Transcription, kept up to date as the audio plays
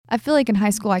I feel like in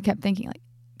high school I kept thinking like,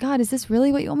 God, is this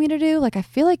really what you want me to do? Like, I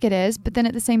feel like it is, but then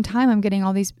at the same time I'm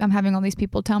having all these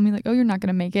people tell me like, oh, you're not going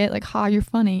to make it. Like, you're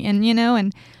funny. And,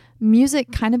 and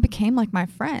music kind of became like my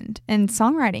friend, and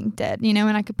songwriting did,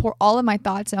 and I could pour all of my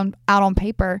thoughts out on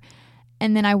paper,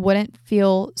 and then I wouldn't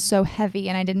feel so heavy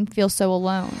and I didn't feel so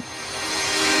alone.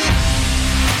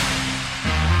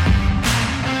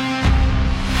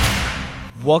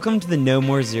 Welcome to the No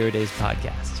More 0 Days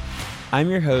podcast. I'm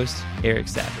your host, Eric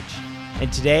Savage.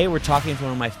 And today we're talking to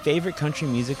one of my favorite country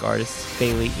music artists,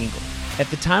 Bailey Engel. At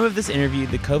the time of this interview,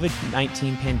 the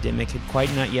COVID-19 pandemic had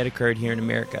quite not yet occurred here in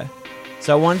America.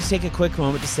 So I wanted to take a quick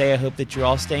moment to say I hope that you're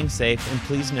all staying safe, and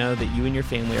please know that you and your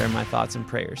family are in my thoughts and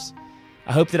prayers.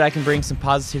 I hope that I can bring some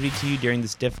positivity to you during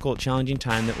this difficult, challenging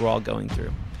time that we're all going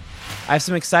through. I have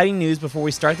some exciting news before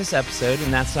we start this episode,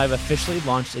 and that's that I've officially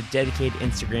launched a dedicated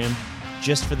Instagram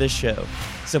just for this show.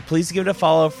 So please give it a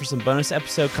follow for some bonus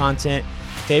episode content,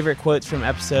 favorite quotes from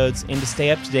episodes, and to stay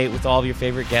up to date with all of your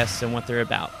favorite guests and what they're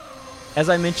about. As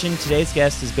I mentioned, today's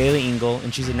guest is Bailey Engel,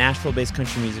 and she's a Nashville-based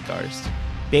country music artist.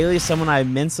 Bailey is someone I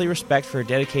immensely respect for her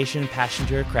dedication and passion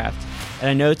to her craft,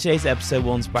 and I know today's episode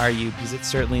will inspire you because it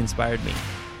certainly inspired me.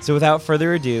 So without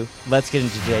further ado, let's get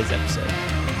into today's episode.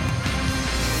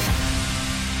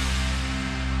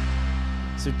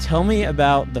 So tell me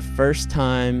about the first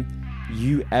time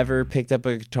you ever picked up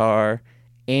a guitar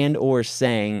and or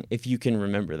sang, if you can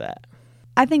remember that.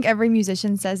 I think every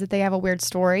musician says that they have a weird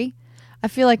story. I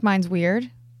feel like mine's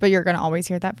weird, but you're going to always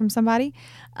hear that from somebody.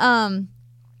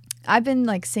 I've been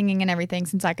like singing and everything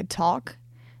since I could talk.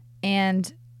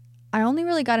 And I only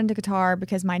really got into guitar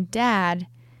because my dad,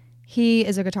 he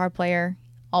is a guitar player,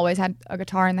 always had a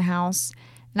guitar in the house.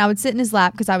 And I would sit in his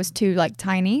lap because I was too like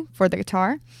tiny for the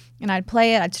guitar. And I'd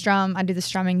play it, I'd strum, I'd do the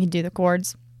strumming, he'd do the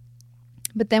chords.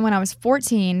 But then when I was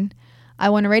 14, I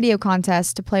won a radio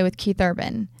contest to play with Keith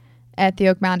Urban at the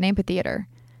Oak Mountain Amphitheater.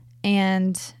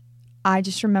 And I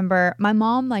just remember my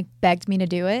mom like begged me to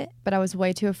do it, but I was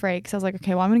way too afraid because I was like,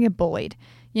 okay, well, I'm going to get bullied.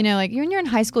 Like when you're in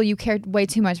high school, you cared way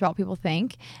too much about what people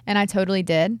think. And I totally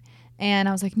did. And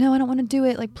I was like, no, I don't want to do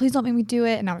it. Like, please don't make me do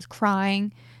it. And I was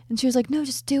crying. And she was like, no,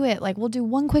 just do it. Like, we'll do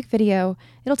one quick video.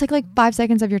 It'll take like 5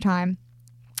 seconds of your time.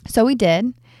 So we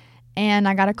did. And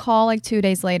I got a call like 2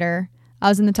 days later. I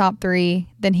was in the top 3,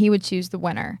 then he would choose the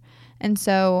winner. And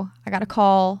so I got a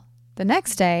call the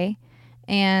next day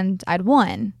and I'd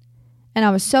won. And I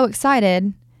was so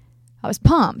excited. I was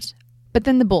pumped. But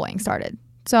then the bullying started.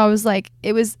 So I was like,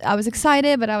 I was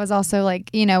excited, but I was also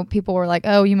like, people were like,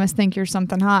 oh, you must think you're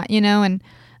something hot, and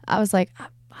I was like,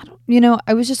 I don't,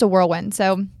 it was just a whirlwind.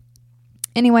 So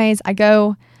anyways, I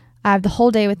have the whole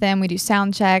day with him. We do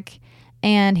sound check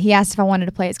and he asked if I wanted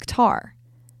to play his guitar.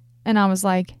 And I was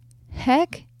like,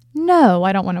 heck no,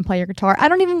 I don't want to play your guitar. I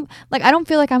don't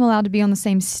feel like I'm allowed to be on the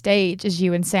same stage as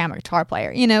you and say I'm a guitar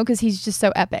player, because he's just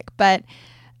so epic. But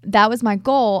that was my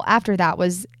goal after that,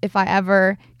 was if I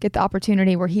ever get the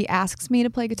opportunity where he asks me to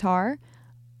play guitar,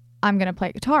 I'm going to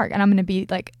play guitar and I'm going to be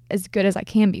like as good as I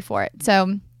can be for it.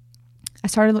 So I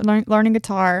started learning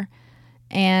guitar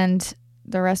and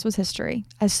the rest was history.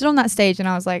 I stood on that stage and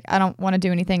I was like, I don't want to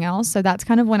do anything else. So that's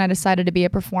kind of when I decided to be a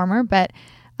performer. But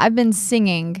I've been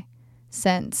singing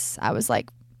since I was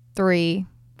like 3,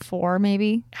 4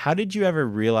 maybe. How did you ever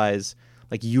realize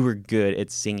like you were good at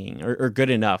singing or good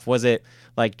enough? Was it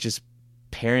like just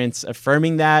parents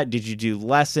affirming that? Did you do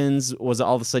lessons? Was it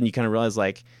all of a sudden you kind of realized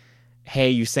like, hey,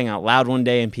 you sang out loud one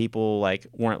day and people like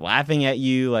weren't laughing at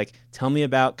you? Like, tell me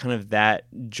about kind of that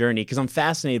journey, because I'm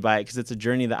fascinated by it, because it's a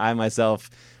journey that I myself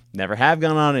never have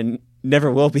gone on and never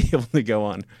will be able to go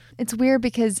on. It's weird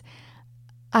because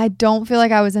I don't feel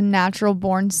like I was a natural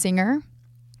born singer.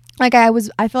 Like I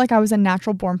feel like I was a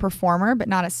natural born performer, but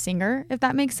not a singer, if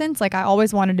that makes sense. Like I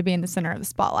always wanted to be in the center of the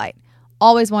spotlight,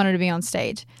 always wanted to be on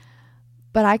stage.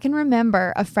 But I can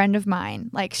remember a friend of mine,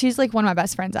 like she's like one of my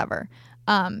best friends ever.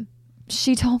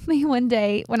 She told me one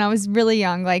day when I was really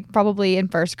young, like probably in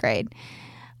 1st grade,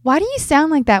 why do you sound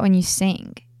like that when you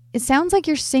sing? It sounds like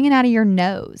you're singing out of your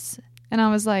nose. And I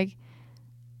was like,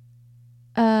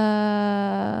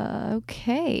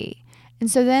 okay. And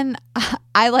so then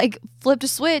I like flipped a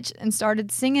switch and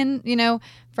started singing,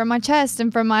 from my chest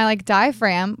and from my like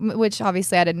diaphragm, which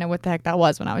obviously I didn't know what the heck that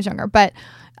was when I was younger, but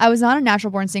I was not a natural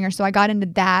born singer. So I got into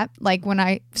that, like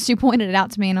when Stu pointed it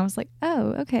out to me and I was like,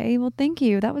 oh, okay, well, thank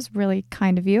you. That was really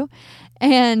kind of you.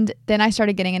 And then I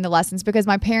started getting into lessons because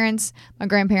my parents, my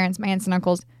grandparents, my aunts and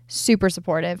uncles, super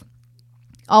supportive,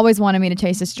 always wanted me to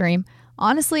chase this dream.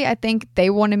 Honestly, I think they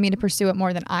wanted me to pursue it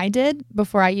more than I did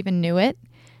before I even knew it.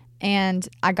 And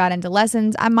I got into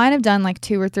lessons. I might have done like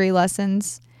 2 or 3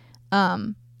 lessons,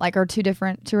 like, or two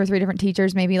or three different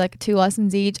teachers, maybe like 2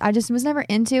 lessons each. I just was never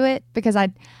into it because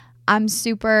I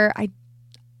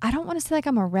don't want to say like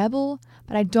I'm a rebel,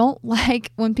 but I don't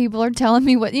like when people are telling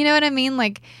me what, you know what I mean?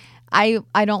 Like I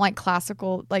don't like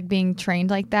classical, like being trained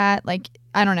like that. Like,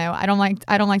 I don't know. I don't like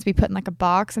to be put in like a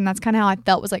box. And that's kind of how I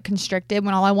felt, was like constricted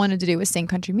when all I wanted to do was sing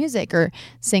country music or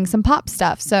sing some pop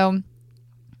stuff. So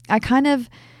I kind of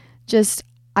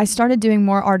I started doing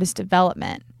more artist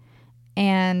development.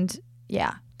 And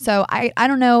yeah, so I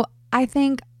don't know. I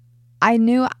think I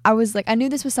knew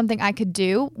this was something I could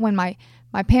do when my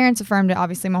parents affirmed it,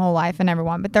 obviously, my whole life and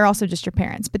everyone, but they're also just your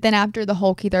parents. But then after the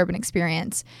whole Keith Urban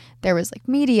experience, there was like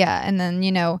media, and then,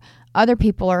 you know, other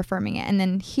people are affirming it, and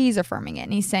then he's affirming it,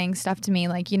 and he's saying stuff to me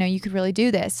like, you know, you could really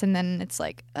do this. And then it's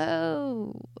like,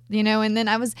 oh, you know, and then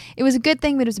it was a good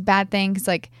thing, but it was a bad thing. Cause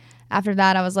like after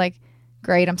that, I was like,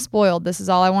 great, I'm spoiled. This is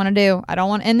all I want to do.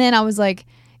 And then I was like,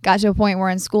 got to a point where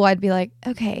in school I'd be like,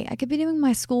 okay, I could be doing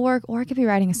my schoolwork, or I could be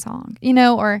writing a song, you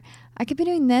know, or I could be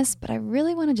doing this, but I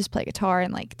really want to just play guitar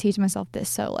and like teach myself this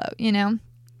solo, you know?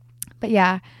 But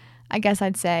yeah, I guess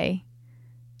I'd say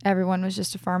everyone was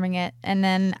just affirming it. And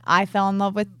then I fell in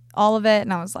love with all of it,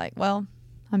 and I was like, well,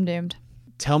 I'm doomed.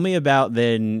 Tell me about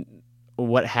then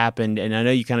what happened, and I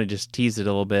know you kind of just teased it a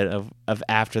little bit of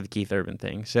after the Keith Urban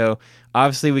thing. So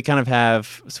obviously we've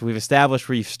established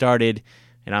where you started,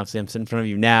 and obviously I'm sitting in front of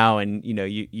you now, and you know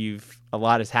a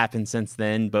lot has happened since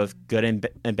then, both good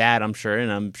and bad, I'm sure,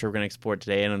 and I'm sure we're going to explore it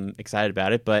today, and I'm excited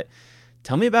about it. But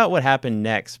tell me about what happened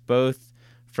next, both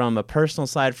from a personal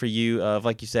side for you of,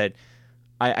 like you said,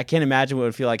 I can't imagine what it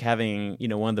would feel like having, you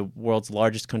know, one of the world's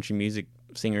largest country music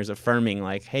singers affirming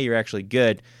like, hey, you're actually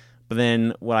good. But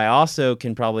then what I also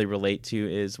can probably relate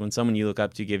to is when someone you look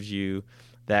up to gives you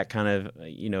that kind of,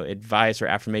 you know, advice or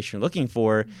affirmation you're looking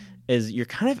for, is you're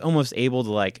kind of almost able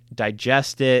to like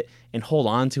digest it and hold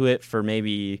on to it for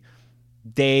maybe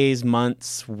days,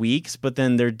 months, weeks. But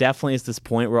then there definitely is this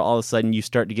point where all of a sudden you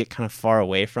start to get kind of far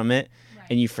away from it, right,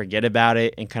 and you forget about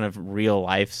it, and kind of real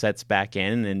life sets back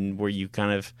in, and where you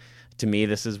kind of, to me,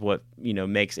 this is what, you know,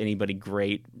 makes anybody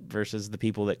great versus the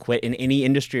people that quit in any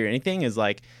industry or anything, is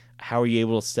like, how are you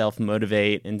able to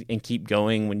self-motivate and keep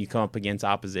going when you come up against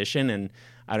opposition? And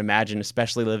I'd imagine,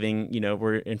 especially living, you know,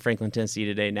 we're in Franklin, Tennessee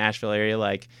today, Nashville area,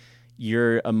 like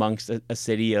you're amongst a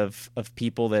city of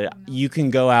people that you can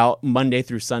go out Monday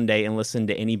through Sunday and listen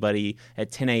to anybody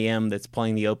at 10 a.m. that's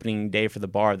playing the opening day for the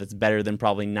bar that's better than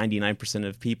probably 99%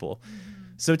 of people. Mm-hmm.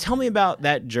 So tell me about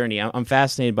that journey. I'm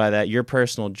fascinated by that, your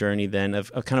personal journey then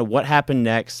of kind of what happened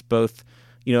next, both,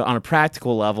 you know, on a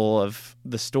practical level of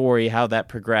the story, how that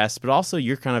progressed, but also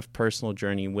your kind of personal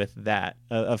journey with that,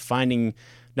 of finding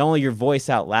not only your voice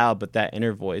out loud, but that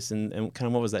inner voice, and kind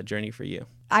of what was that journey for you?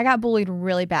 I got bullied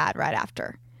really bad right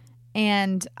after.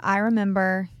 And I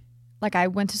remember, like, I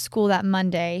went to school that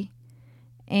Monday,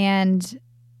 and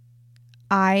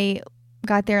I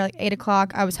got there like 8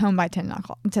 o'clock. I was home by 10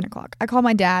 o'clock. I called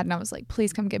my dad, and I was like,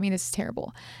 please come get me. This is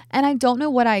terrible. And I don't know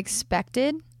what I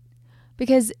expected,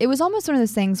 because it was almost one of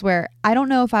those things where I don't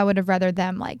know if I would have rather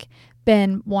them like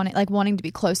been wanting to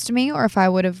be close to me, or if I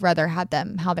would have rather had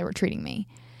them how they were treating me.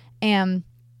 And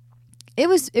it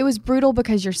was brutal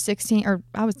because you're 16, or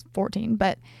I was 14,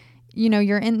 but you know,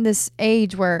 you're in this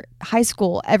age where high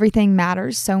school, everything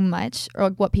matters so much, or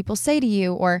like what people say to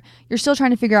you, or you're still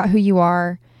trying to figure out who you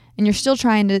are, and you're still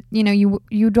trying to, you know,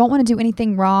 you don't want to do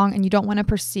anything wrong, and you don't want to be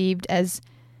perceived as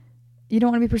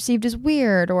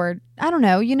weird, or I don't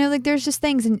know, you know, like there's just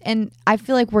things. And I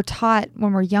feel like we're taught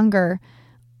when we're younger,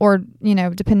 or, you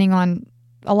know, depending on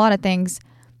a lot of things,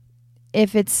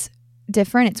 if it's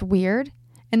different, it's weird.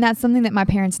 And that's something that my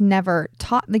parents never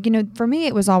taught. Like, you know, for me,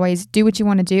 it was always do what you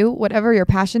want to do. Whatever your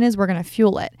passion is, we're going to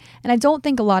fuel it. And I don't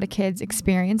think a lot of kids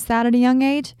experience that at a young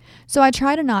age. So I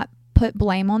try to not put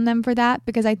blame on them for that,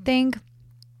 because I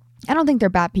don't think they're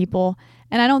bad people.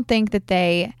 And I don't think that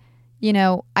they, you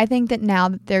know, I think that now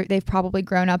that they've probably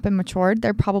grown up and matured,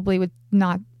 they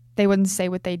wouldn't say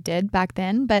what they did back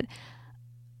then. But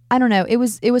I don't know. It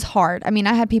was hard. I mean,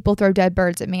 I had people throw dead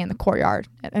birds at me in the courtyard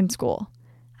in school.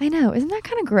 I know. Isn't that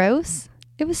kind of gross?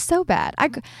 It was so bad.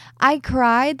 I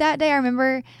cried that day. I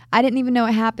remember I didn't even know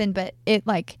it happened, but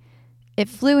it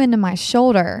flew into my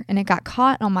shoulder, and it got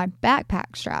caught on my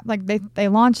backpack strap. Like they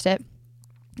launched it.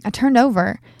 I turned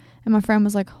over, and my friend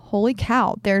was like, holy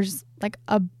cow, there's like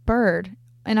a bird.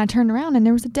 And I turned around, and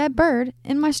there was a dead bird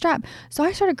in my strap. So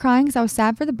I started crying because I was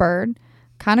sad for the bird,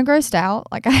 kind of grossed out.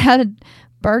 Like I had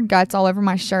bird guts all over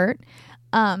my shirt.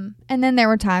 And then there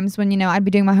were times when, you know, I'd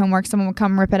be doing my homework, someone would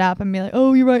come rip it up and be like,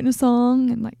 oh, you're writing a song?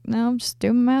 And like, no, I'm just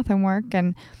doing my math homework.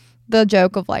 And the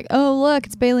joke of like, oh, look,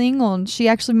 it's Bailey Engel, and she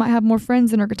actually might have more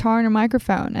friends than her guitar and her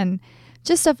microphone, and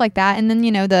just stuff like that. And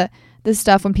then, the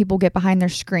stuff when people get behind their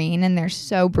screen and they're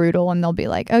so brutal and they'll be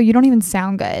like, oh, you don't even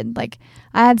sound good. Like,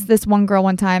 I had this one girl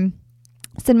one time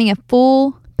send me a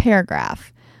full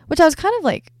paragraph, which I was kind of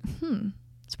like,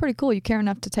 it's pretty cool. You care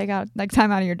enough to take out like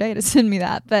time out of your day to send me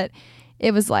that. But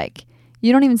it was like,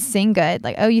 you don't even sing good.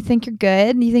 Like, oh, you think you're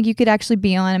good? You think you could actually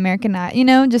be on American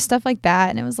Idol? Just stuff like that.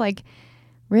 And it was like,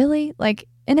 really? Like,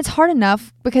 and it's hard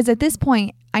enough because at this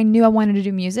point I knew I wanted to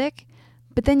do music,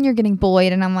 but then you're getting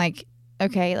bullied and I'm like,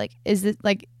 okay, like, is this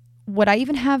like, would I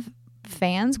even have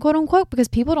fans, quote unquote? Because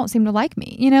people don't seem to like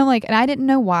me, like, and I didn't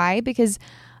know why, because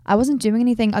I wasn't doing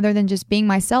anything other than just being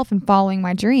myself and following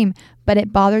my dream, but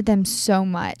it bothered them so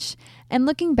much. And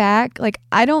looking back, like,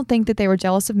 I don't think that they were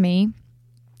jealous of me.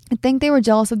 I think they were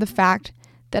jealous of the fact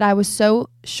that I was so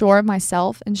sure of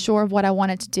myself and sure of what I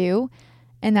wanted to do.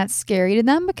 And that's scary to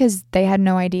them because they had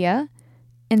no idea.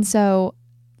 And so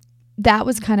that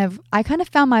was I kind of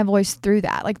found my voice through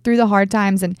that, like through the hard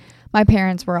times. And my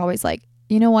parents were always like,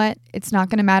 you know what? It's not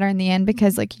going to matter in the end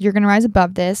because like you're going to rise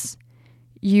above this.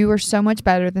 You are so much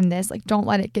better than this. Like, don't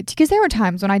let it get to you. Because there were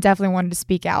times when I definitely wanted to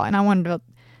speak out and I wanted to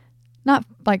not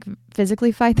like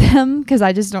physically fight them because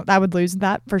I would lose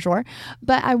that for sure.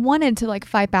 But I wanted to like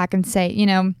fight back and say,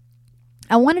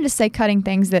 I wanted to say cutting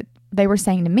things that they were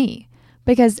saying to me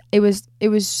because it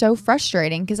was so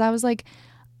frustrating because I was like,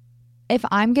 if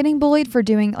I'm getting bullied for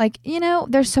doing like,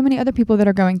 there's so many other people that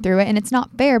are going through it and it's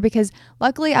not fair because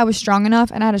luckily I was strong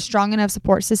enough and I had a strong enough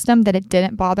support system that it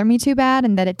didn't bother me too bad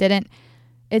and that it didn't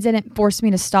force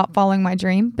me to stop following my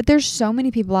dream. But there's so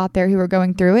many people out there who are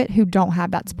going through it who don't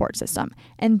have that support system.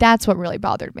 And that's what really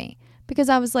bothered me because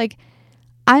I was like,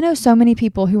 I know so many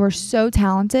people who are so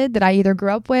talented that I either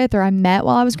grew up with or I met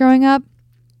while I was growing up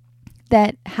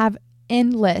that have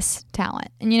endless talent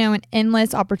and, an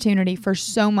endless opportunity for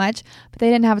so much, but they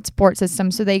didn't have a support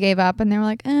system. So they gave up and they were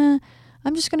like, I'm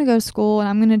just going to go to school and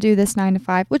I'm going to do this 9 to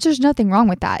 5, which there's nothing wrong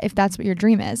with that if that's what your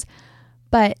dream is.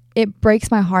 But it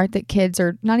breaks my heart that kids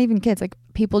are not even kids, like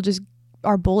people just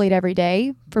are bullied every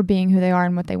day for being who they are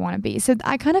and what they want to be. So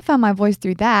I kind of found my voice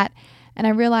through that. And I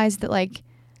realized that like,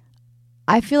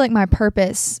 I feel like my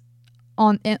purpose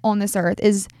on this earth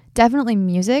is definitely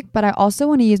music, but I also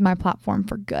want to use my platform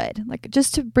for good. Like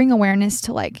just to bring awareness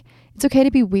to like, it's okay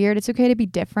to be weird. It's okay to be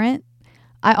different.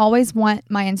 I always want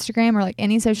my Instagram or like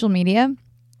any social media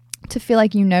to feel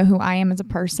like who I am as a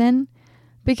person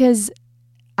because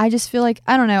I just feel like,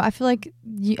 I don't know, I feel like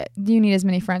you need as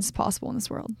many friends as possible in this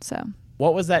world. So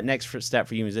what was that next step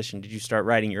for you, musician? Did you start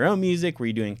writing your own music? Were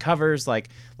you doing covers? Like,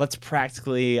 let's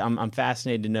practically, I'm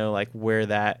fascinated to know like where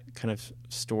that kind of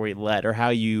story led or how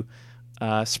you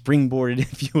springboarded,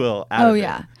 if you will, out of it.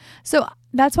 Yeah. So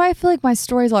that's why I feel like my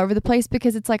story's all over the place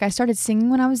because it's like I started singing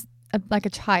when I was like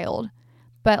a child,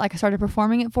 but like I started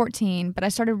performing at 14, but I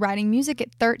started writing music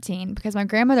at 13 because my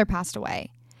grandmother passed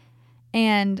away.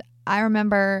 And I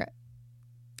remember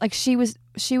like she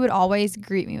would always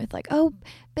greet me with like, oh,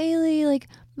 Bailey, like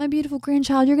my beautiful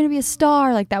grandchild, you're going to be a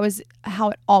star. Like that was how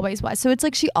it always was. So it's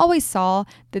like she always saw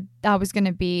that I was going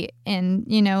to be in,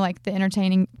 like the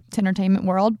entertainment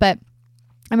world. But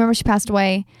I remember she passed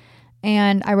away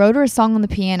and I wrote her a song on the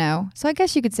piano. So I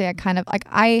guess you could say I kind of like,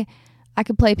 I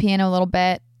could play piano a little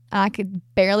bit. I could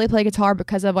barely play guitar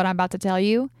because of what I'm about to tell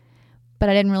you, but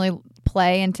I didn't really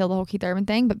play until the whole Keith Urban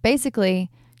thing. But basically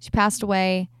she passed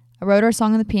away. I wrote her a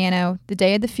song on the piano. The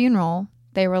day of the funeral,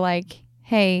 they were like,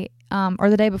 hey, or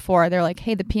the day before, they're like,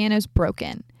 hey, the piano's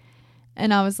broken.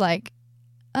 And I was like,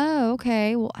 oh,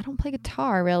 okay. Well, I don't play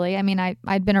guitar really. I mean,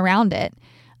 I'd been around it.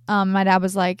 My dad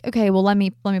was like, okay, well, let me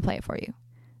play it for you.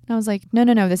 And I was like, no,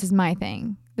 this is my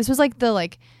thing. This was like the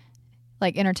like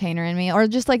entertainer in me, or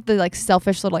just like the like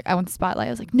selfish little, like I want the spotlight.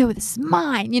 I was like, no, this is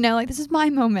mine, like this is my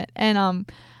moment. And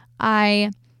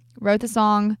I wrote the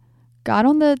song, got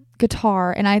on the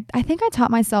guitar, and I think I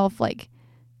taught myself like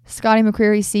Scotty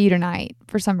McCreery See You Tonight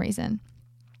for some reason.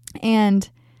 And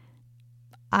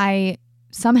I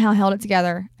somehow held it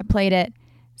together. I played it.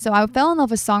 So I fell in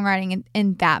love with songwriting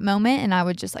in that moment, and I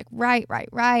would just like write.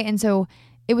 And so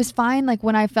it was fine. Like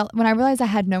when I realized I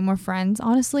had no more friends,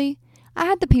 honestly, I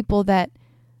had the people that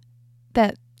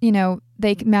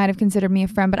they might have considered me a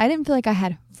friend, but I didn't feel like I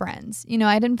had friends.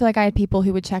 I didn't feel like I had people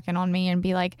who would check in on me and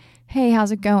be like, hey,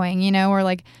 how's it going? Or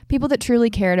like people that truly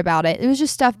cared about it. It was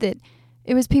just stuff that,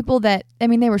 it was people that, I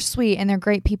mean, they were sweet and they're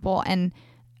great people. And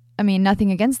I mean,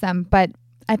 nothing against them, but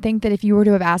I think that if you were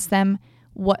to have asked them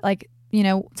what, like,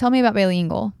 tell me about Bailey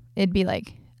Engel, it'd be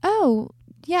like, oh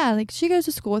yeah, like she goes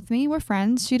to school with me. We're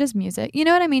friends. She does music. You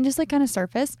know what I mean? Just like kind of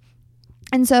surface.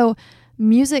 And so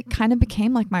music kind of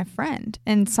became like my friend,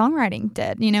 and songwriting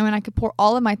did, you know, and I could pour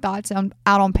all of my thoughts out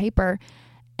on paper,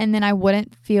 and then I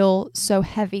wouldn't feel so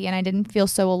heavy and I didn't feel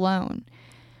so alone.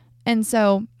 And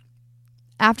so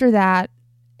after that,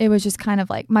 it was just kind of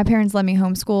like my parents let me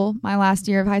homeschool my last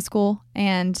year of high school,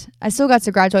 and I still got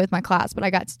to graduate with my class, but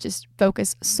I got to just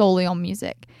focus solely on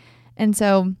music. And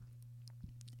so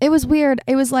it was weird.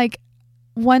 It was like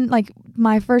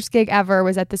my first gig ever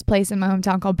was at this place in my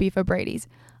hometown called Beef O'Brady's.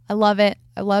 I love it.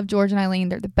 I love George and Eileen.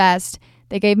 They're the best.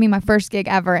 They gave me my first gig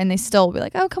ever, and they still will be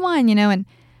like, oh, come on, you know. And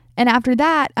after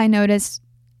that, I noticed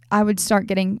I would start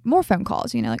getting more phone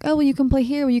calls, you know, like, oh, well, you can play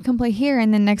here, will you come play here?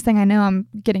 And then next thing I know, I'm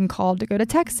getting called to go to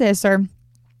Texas or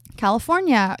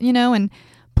California, you know, and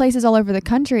places all over the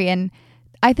country. And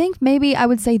I think maybe I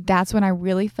would say that's when I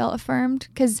really felt affirmed,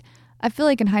 because I feel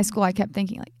like in high school, I kept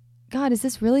thinking like, God, is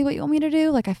this really what you want me to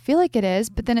do? Like, I feel like it is.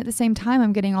 But then at the same time,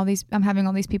 I'm having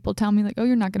all these people tell me like, oh,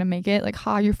 you're not going to make it. Like,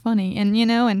 ha, you're funny. And, you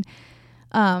know,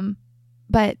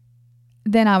 but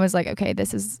then I was like, okay,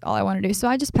 this is all I want to do. So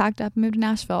I just packed up and moved to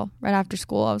Nashville right after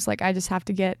school. I was like, I just have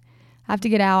to get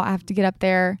out. I have to get up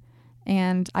there,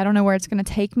 and I don't know where it's going to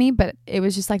take me, but it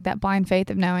was just like that blind faith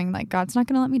of knowing like God's not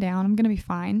going to let me down. I'm going to be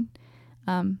fine.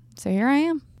 So here I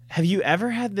am. Have you ever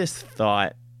had this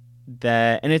thought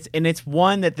that, and it's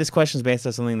one that this question is based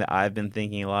on something that I've been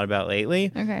thinking a lot about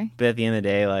lately. Okay. But at the end of the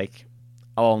day, like,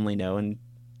 I'll only know, and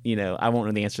you know, I won't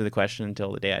know the answer to the question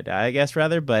until the day I die, I guess,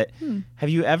 rather. But have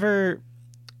you ever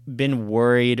been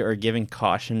worried or given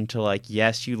caution to like,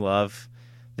 yes, you love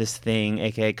this thing,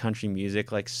 aka country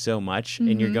music, like so much,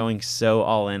 and you're going so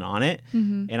all in on it,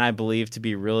 and I believe to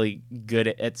be really good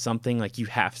at something, like you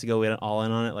have to go all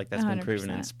in on it, like that's 100%. Been proven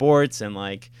in sports, and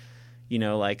like, you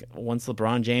know, like once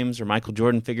LeBron James or Michael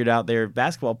Jordan figured out they're a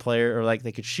basketball player or like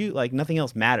they could shoot, like nothing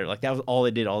else mattered, like that was all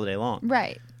they did all day long,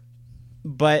 right?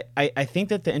 But I think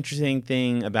that the interesting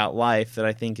thing about life that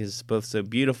I think is both so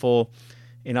beautiful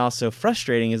and also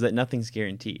frustrating is that nothing's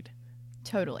guaranteed.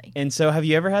 Totally. And so have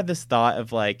you ever had this thought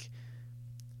of like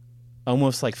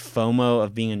almost like FOMO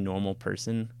of being a normal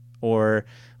person, or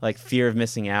like fear of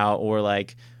missing out, or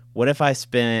like what if I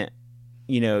spent,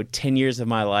 you know, 10 years of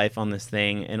my life on this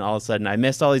thing and all of a sudden I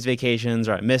missed all these vacations,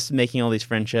 or I missed making all these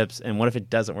friendships, and what if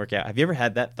it doesn't work out? Have you ever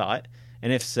had that thought?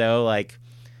 And if so, like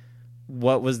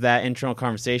what was that internal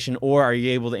conversation? Or are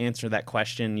you able to answer that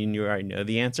question and you already know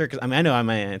the answer? Because I mean, I know I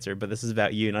might answer, but this is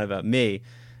about you, not about me.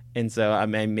 And so I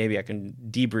mean, maybe I can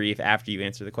debrief after you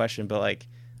answer the question. But like,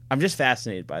 I'm just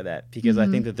fascinated by that, because I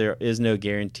think that there is no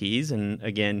guarantees. And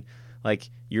again, like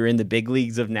you're in the big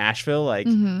leagues of Nashville. Like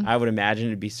I would imagine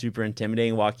it'd be super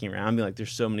intimidating walking around, being like,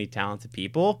 there's so many talented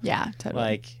people. Yeah, totally.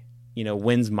 Like, you know,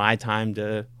 when's my time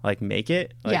to like make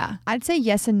it? Like, yeah, I'd say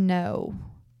yes and no.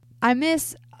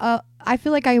 I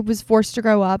feel like I was forced to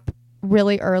grow up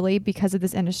really early because of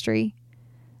this industry.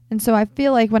 And so I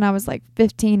feel like when I was like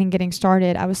 15 and getting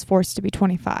started, I was forced to be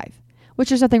 25, which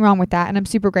there's nothing wrong with that. And I'm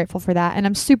super grateful for that. And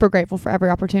I'm super grateful for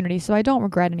every opportunity. So I don't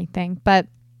regret anything. But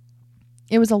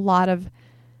it was a lot of,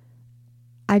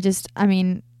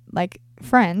 like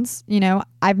friends, you know,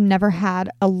 I've never had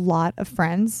a lot of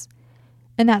friends.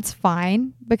 And that's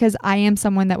fine, because I am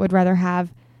someone that would rather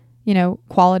have, you know,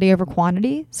 quality over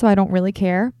quantity. So I don't really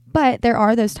care. But there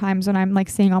are those times when I'm like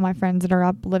seeing all my friends that are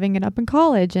up, living it up in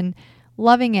college and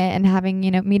loving it and having,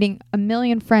 you know, meeting a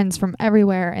million friends from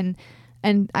everywhere.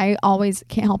 And I always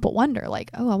can't help but wonder like,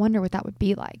 oh, I wonder what that would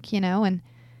be like, you know? And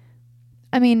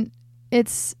I mean,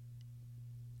 it's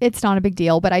not a big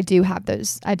deal, but I do have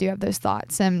those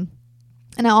thoughts. And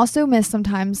I also miss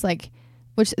sometimes like,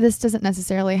 which this doesn't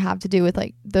necessarily have to do with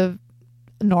like the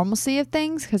normalcy of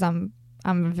things, because I'm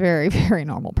a very, very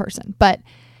normal person. But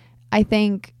I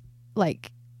think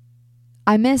like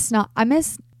I miss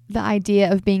the idea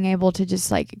of being able to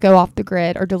just like go off the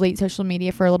grid or delete social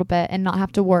media for a little bit and not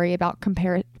have to worry about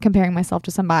comparing myself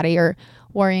to somebody, or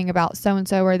worrying about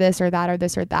so-and-so or this or that or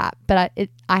this or that. But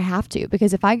I have to,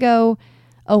 because if I go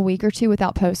a week or two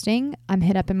without posting, I'm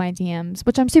hit up in my DMs,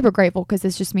 which I'm super grateful, because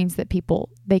this just means that people,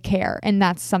 they care. And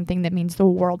that's something that means the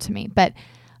world to me. But,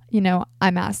 you know,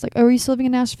 I'm asked like, oh, are you still living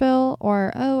in Nashville?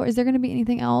 Or, oh, is there going to be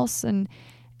anything else? And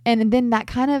then that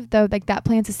kind of, though, like that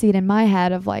plants a seed in my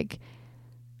head of like,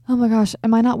 oh my gosh,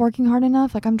 am I not working hard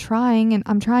enough? Like I'm trying.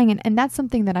 And that's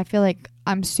something that I feel like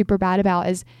I'm super bad about,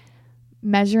 is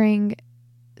measuring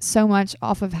so much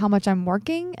off of how much I'm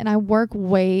working. And I work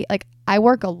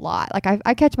a lot. Like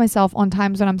I catch myself on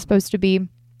times when I'm supposed to be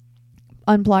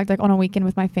unplugged, like on a weekend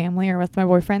with my family or with my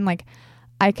boyfriend. Like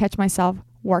I catch myself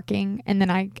working, and then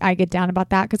I get down about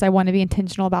that, because I want to be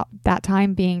intentional about that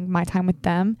time being my time with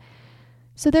them.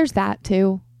 So there's that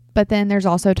too. But then there's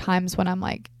also times when I'm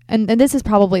like, and this is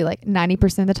probably like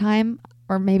 90% of the time,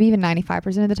 or maybe even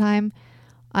 95% of the time,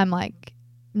 I'm like,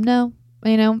 no,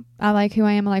 you know, I like who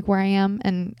I am, I like where I am.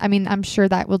 And I mean, I'm sure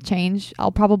that will change.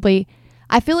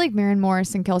 I feel like Maren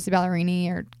Morris and Kelsey Ballerini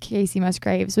or Casey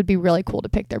Musgraves would be really cool to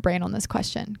pick their brain on this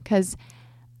question, because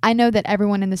I know that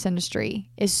everyone in this industry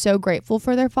is so grateful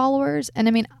for their followers. And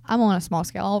I mean, I'm on a small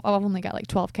scale. I've only got like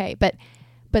 12K,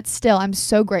 but still, I'm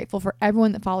so grateful for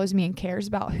everyone that follows me and cares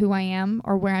about who I am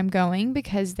or where I'm going,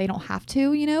 because they don't have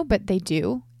to, you know, but they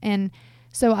do. And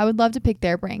so I would love to pick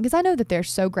their brain, because I know that they're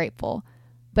so grateful,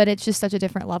 but it's just such a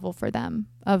different level for them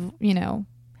of, you know,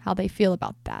 how they feel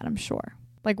about that, I'm sure.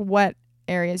 Like, what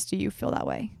areas do you feel that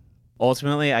way?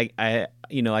 Ultimately, I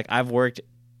you know, like I've worked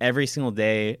every single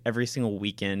day, every single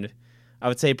weekend. I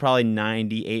would say probably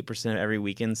 98% of every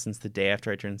weekend since the day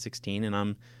after I turned 16, and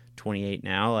I'm 28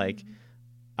 now. Like,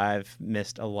 I've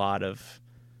missed a lot of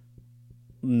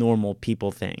normal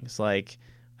people things. Like,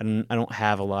 I don't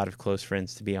have a lot of close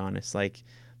friends, to be honest. Like,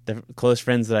 the close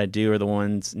friends that I do are the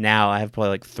ones now. I have probably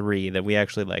like 3 that we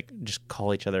actually like just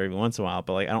call each other every once in a while.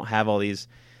 But like, I don't have all these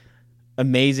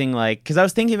amazing, like, because I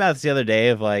was thinking about this the other day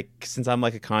of like, since I'm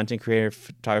like a content creator,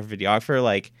 photographer, videographer,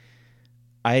 like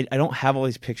I don't have all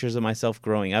these pictures of myself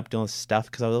growing up doing this stuff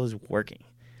because I was always working.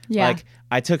 Yeah. Like,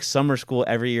 I took summer school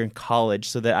every year in college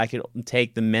so that I could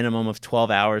take the minimum of 12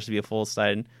 hours to be a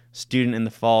full-time student in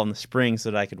the fall and the spring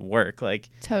so that I could work. Like,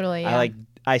 Totally. Yeah.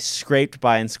 I scraped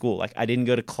by in school. Like, I didn't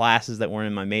go to classes that weren't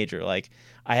in my major. Like,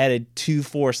 I had a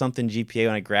 2.4 something GPA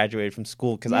when I graduated from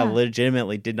school because I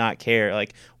legitimately did not care.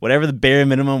 Like, whatever the bare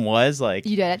minimum was, like,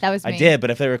 you did it. That was me. I did.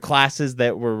 But if there were classes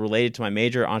that were related to my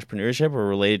major, entrepreneurship, or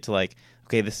related to like,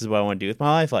 okay, this is what I want to do with my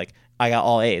life, like, I got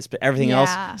all A's. But everything else,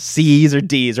 C's or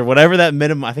D's or whatever that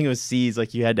minimum, I think it was C's,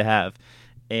 like, you had to have.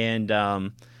 And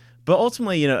but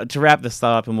ultimately, you know, to wrap this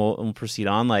thought up and we'll proceed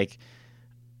on, like,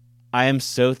 I am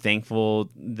so thankful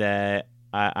that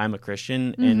I'm a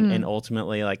Christian, and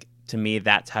ultimately, like, to me,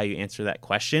 that's how you answer that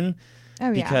question.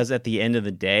 Because at the end of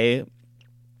the day,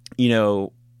 you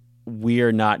know, we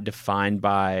are not defined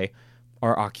by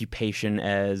our occupation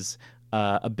as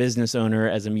a business owner,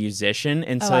 as a musician.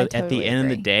 And so at the end of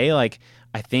the day, like,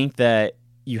 I think that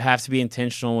you have to be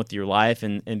intentional with your life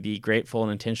and be grateful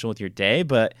and intentional with your day.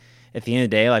 But at the end of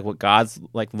the day, like, what God's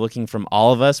like looking from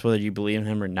all of us, whether you believe in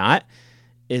him or not,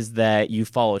 is that you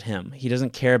followed him. He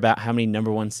doesn't care about how many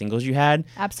number 1 singles you had.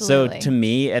 Absolutely. So to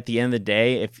me, at the end of the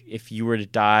day, if you were to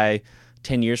die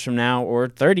 10 years from now or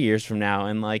 30 years from now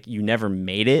and like you never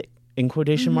made it, in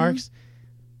quotation marks,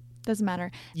 doesn't matter.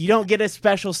 You don't get a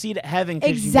special seat at heaven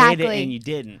because you made it and you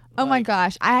didn't. Oh my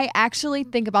gosh. I actually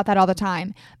think about that all the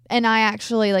time. And I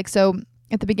actually, like, so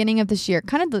at the beginning of this year,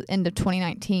 kind of the end of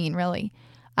 2019, really,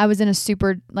 I was in a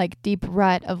super like deep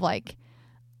rut of like,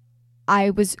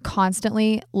 I was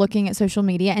constantly looking at social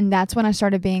media, and that's when I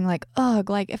started being like, ugh,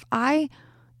 like if I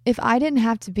didn't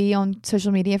have to be on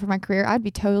social media for my career, I'd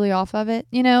be totally off of it,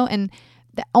 you know? And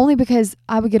only because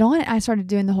I would get on it, I started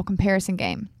doing the whole comparison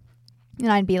game.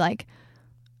 And I'd be like,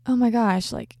 oh my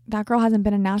gosh, like that girl hasn't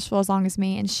been in Nashville as long as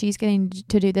me, and she's getting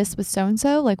to do this with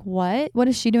so-and-so. Like, what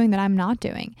is she doing that I'm not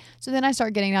doing? So then I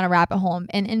start getting down a rabbit hole,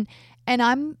 and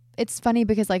it's funny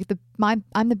because like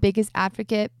I'm the biggest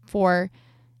advocate for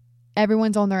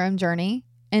everyone's on their own journey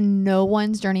and no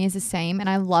one's journey is the same. And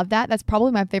I love that. That's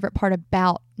probably my favorite part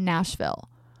about Nashville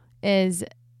is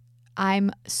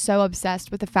I'm so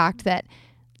obsessed with the fact that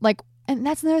like, and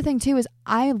that's another thing too, is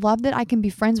I love that I can be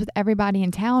friends with everybody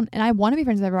in town, and I want to be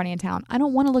friends with everybody in town. I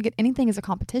don't want to look at anything as a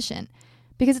competition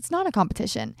because it's not a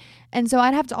competition. And so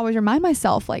I'd have to always remind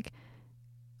myself, like,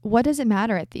 what does it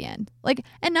matter at the end? Like,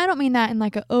 and I don't mean that in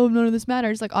like oh, none of this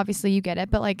matters. Like, obviously you get it,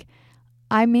 but like,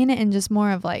 I mean it in just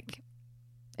more of like,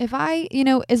 if I, you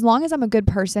know, as long as I'm a good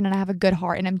person and I have a good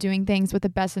heart and I'm doing things with the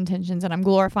best intentions and I'm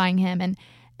glorifying him and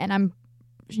I'm,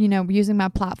 you know, using my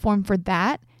platform for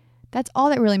that, that's all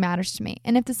that really matters to me.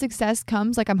 And if the success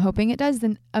comes like I'm hoping it does,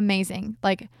 then amazing.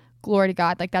 Like, glory to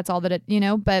God. Like, that's all that it, you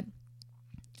know, but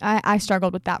I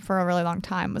struggled with that for a really long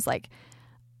time. Was like,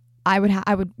 I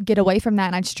would get away from that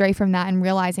and I'd stray from that and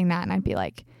realizing that. And I'd be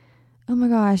like, oh my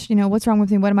gosh, you know, what's wrong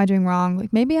with me? What am I doing wrong?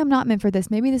 Like, maybe I'm not meant for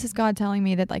this. Maybe this is God telling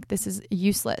me that like, this is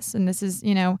useless. And this is,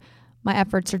 you know, my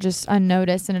efforts are just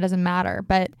unnoticed and it doesn't matter.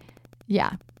 But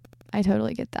yeah, I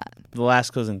totally get that. The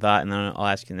last closing thought, and then I'll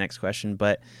ask you the next question.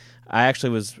 But I actually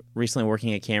was recently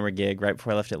working a camera gig right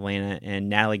before I left Atlanta, and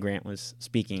Natalie Grant was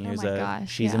speaking.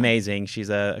 She's amazing. She's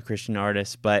a Christian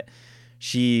artist, but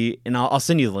and I'll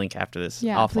send you the link after this.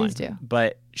 Yeah, offline. Please do.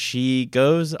 But she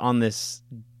goes on this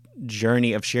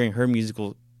journey of sharing her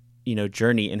musical, you know,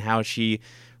 journey and how she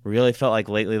really felt like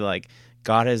lately, like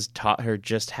God has taught her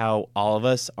just how all of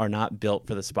us are not built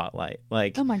for the spotlight.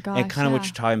 Like, Oh my gosh, and kind of what yeah.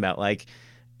 you're talking about. Like,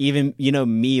 even,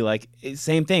 me, like,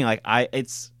 same thing. Like,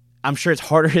 I'm sure it's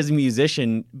harder as a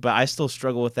musician, but I still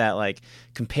struggle with that, like,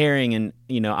 comparing and,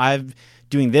 I've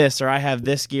doing this, or I have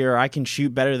this gear, or I can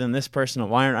shoot better than this person, or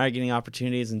why aren't I getting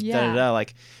opportunities, and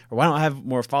like, or why don't I have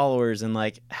more followers, and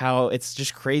like how it's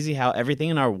just crazy how everything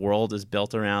in our world is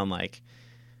built around like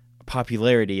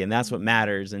popularity, and that's what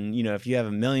matters. And if you have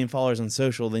 1 million followers on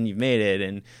social, then you've made it.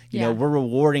 And we're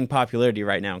rewarding popularity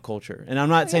right now in culture, and I'm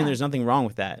not saying there's nothing wrong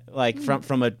with that, like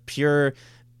from a pure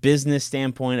business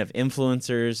standpoint of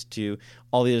influencers to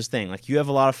all these things. Like, you have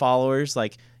a lot of followers,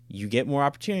 like, you get more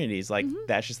opportunities. Like,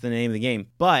 that's just the name of the game.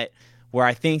 But where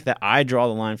I think that I draw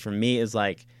the line for me is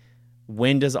like,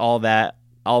 when does all that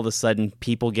all of a sudden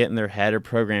people get in their head or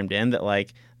programmed in that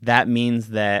like that means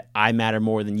that I matter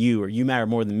more than you, or you matter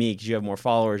more than me because you have more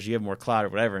followers, you have more clout, or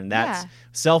whatever. And that's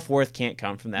self-worth can't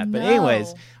come from that. But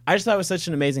anyways, I just thought it was such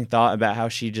an amazing thought about how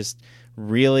she just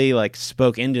really like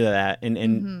spoke into that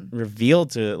and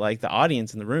revealed to like the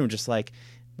audience in the room, just like,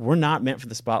 we're not meant for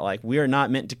the spotlight. We are not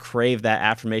meant to crave that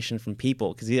affirmation from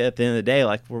people, because at the end of the day,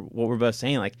 like what we're both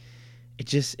saying, like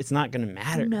it's not going to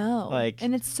matter. No. Like,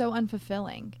 and it's so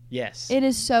unfulfilling. Yes. It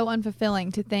is so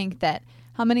unfulfilling to think that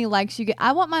how many likes you get.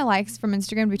 I want my likes from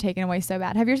Instagram to be taken away so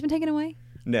bad. Have yours been taken away?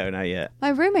 No, not yet. My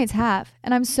roommates have,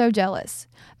 and I'm so jealous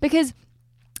because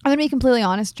I'm going to be completely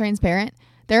honest, transparent.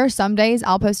 There are some days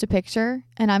I'll post a picture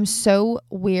and I'm so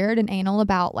weird and anal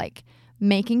about like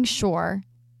making sure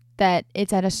that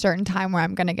it's at a certain time where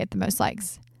I'm going to get the most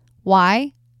likes.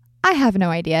 Why? I have no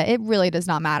idea. It really does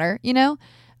not matter,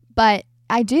 but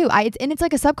I do. And it's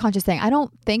like a subconscious thing. I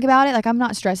don't think about it. Like, I'm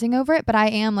not stressing over it, but I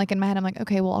am like in my head, I'm like,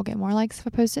 okay, well, I'll get more likes if I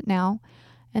post it now.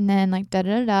 And then like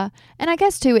da-da-da-da. And I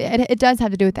guess too, it does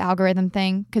have to do with the algorithm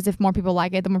thing, because if more people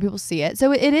like it, the more people see it.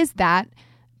 So it is that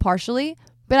partially.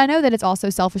 But I know that it's also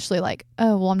selfishly like,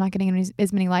 oh, well, I'm not getting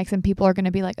as many likes, and people are going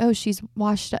to be like, oh, she's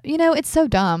washed up. It's so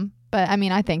dumb. But I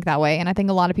mean, I think that way, and I think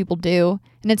a lot of people do.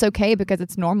 And it's okay because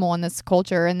it's normal in this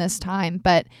culture in this time.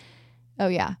 But oh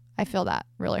yeah, I feel that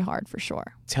really hard for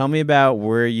sure. Tell me about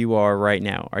where you are right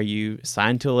now. Are you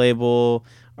signed to a label?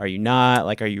 Are you not?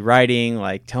 Like, are you writing?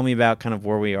 Like, tell me about kind of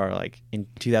where we are like in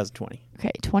 2020.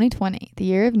 Okay, 2020, the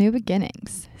year of new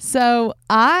beginnings. So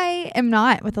I am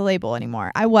not with a label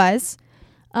anymore. I was.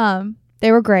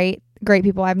 They were great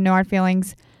people. I have no hard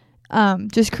feelings.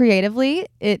 Just creatively,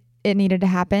 it needed to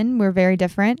happen. We're very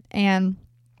different, and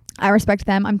I respect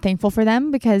them. I'm thankful for them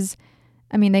because,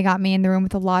 I mean, they got me in the room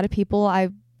with a lot of people I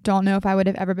don't know if I would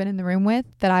have ever been in the room with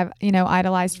that I've,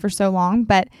 idolized for so long.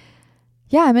 But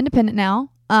yeah, I'm independent now,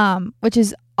 which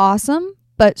is awesome,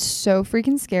 but so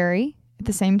freaking scary at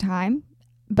the same time.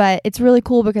 But it's really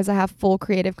cool because I have full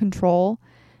creative control,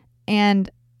 and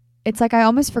it's like I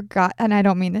almost forgot, and I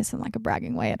don't mean this in like a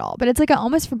bragging way at all, but it's like I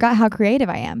almost forgot how creative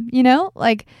I am,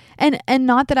 like, and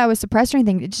not that I was suppressed or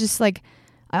anything. It's just like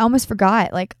I almost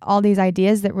forgot like all these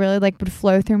ideas that really like would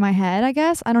flow through my head, I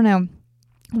guess. I don't know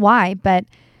why, but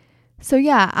so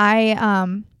yeah,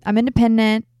 I'm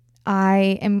independent.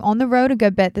 I am on the road a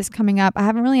good bit this coming up. I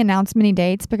haven't really announced many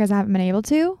dates because I haven't been able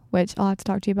to, which I'll have to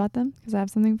talk to you about them because I have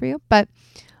something for you. But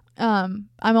I'm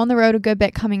on the road a good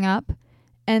bit coming up.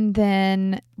 And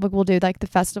then we'll do like the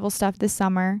festival stuff this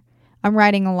summer. I'm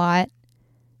writing a lot.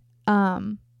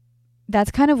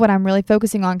 That's kind of what I'm really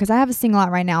focusing on because I have a single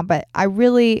out right now, but I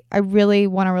really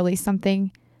want to release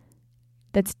something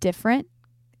that's different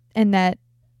and that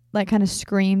like kind of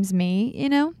screams me,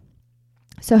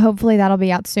 So hopefully that'll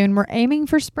be out soon. We're aiming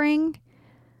for spring,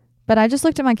 but I just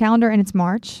looked at my calendar and it's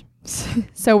March.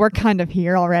 So we're kind of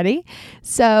here already.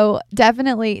 So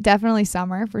definitely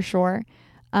summer for sure.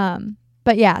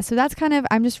 But yeah, so that's kind of,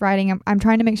 I'm just writing. I'm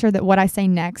trying to make sure that what I say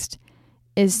next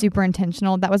is super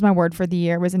intentional. That was my word for the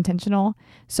year, was intentional.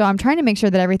 So I'm trying to make sure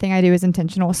that everything I do is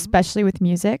intentional, especially with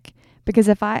music. Because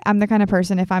if I'm the kind of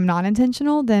person, if I'm not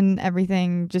intentional, then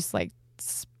everything just like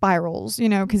spirals,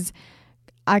 because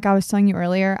like I was telling you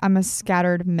earlier, I'm a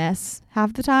scattered mess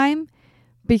half the time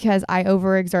because I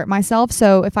overexert myself.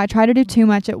 So if I try to do too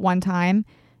much at one time,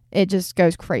 it just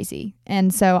goes crazy.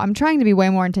 And so I'm trying to be way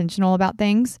more intentional about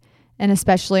things, and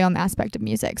especially on the aspect of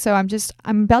music. So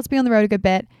I'm about to be on the road a good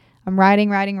bit. I'm writing,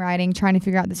 trying to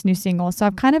figure out this new single. So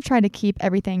I've kind of tried to keep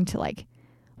everything to like,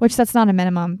 which that's not a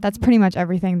minimum. That's pretty much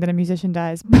everything that a musician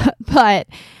does. But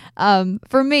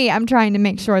for me, I'm trying to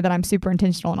make sure that I'm super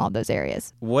intentional in all those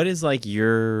areas. What is like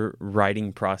your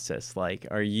writing process like?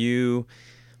 I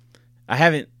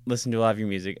haven't listened to a lot of your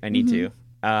music. I need to.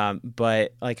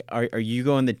 But like, are you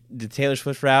going the Taylor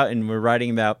Swift route and we're writing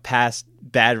about past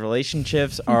bad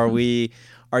relationships? Are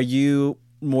you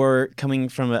more coming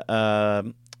from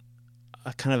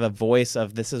a kind of a voice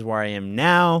of this is where I am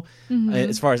now,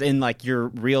 as far as in like your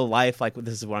real life, like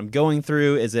this is what I'm going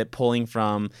through? Is it pulling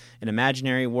from an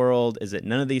imaginary world? Is it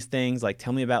none of these things? Like,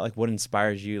 tell me about like what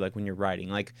inspires you, like when you're writing,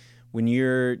 like when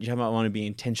you talk about want to be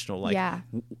intentional, like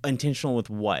intentional with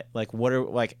what, like what are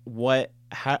like what,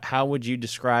 how would you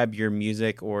describe your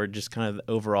music or just kind of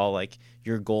overall like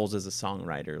your goals as a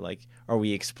songwriter? Like, are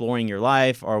we exploring your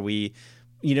life? Are we,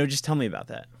 just tell me about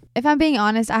that. If I'm being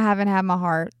honest, I haven't had my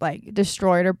heart like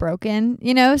destroyed or broken,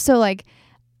 so like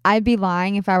I'd be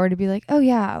lying if I were to be like, oh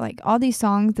yeah, like all these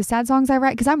songs, the sad songs I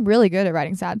write, because I'm really good at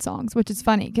writing sad songs, which is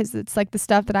funny because it's like the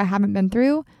stuff that I haven't been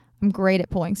through. I'm great at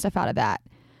pulling stuff out of that.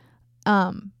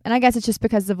 And I guess it's just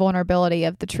because the vulnerability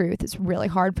of the truth is really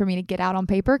hard for me to get out on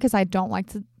paper because I don't like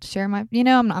to share my,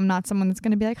 I'm not someone that's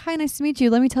going to be like, hi, nice to meet you.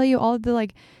 Let me tell you all of the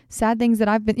like sad things that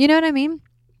I've been, you know what I mean?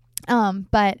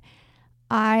 But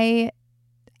I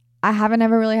haven't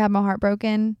ever really had my heart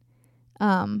broken.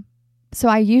 So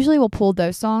I usually will pull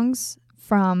those songs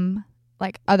from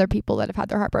like other people that have had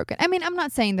their heart broken. I mean, I'm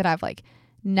not saying that I've like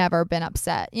never been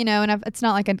upset, and it's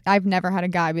not like I've never had a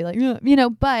guy be like,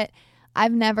 but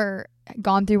I've never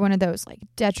gone through one of those like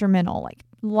detrimental, like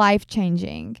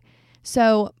life-changing.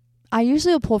 So I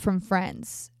usually will pull from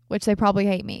friends, which they probably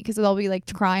hate me because they'll be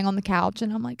like crying on the couch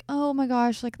and I'm like, oh my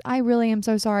gosh, like I really am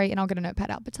so sorry. And I'll get a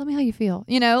notepad out, but tell me how you feel,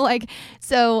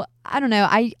 so I don't know.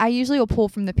 I usually will pull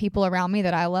from the people around me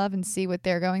that I love and see what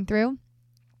they're going through.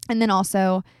 And then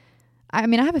also, I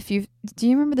mean, I have a few. Do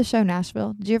you remember the show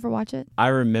Nashville? Did you ever watch it? I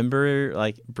remember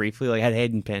like briefly, like had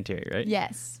Hayden Panettiere, right?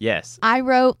 Yes. I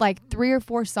wrote like 3 or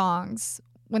 4 songs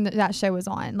when that show was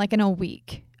on, like in a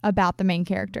week about the main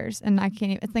characters. And I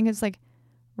think it's like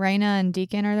Raina and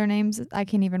Deacon are their names. I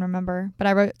can't even remember, but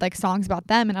I wrote like songs about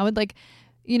them and I would like,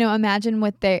 imagine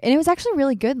and it was actually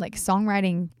really good, like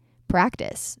songwriting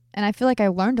practice. And I feel like I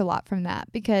learned a lot from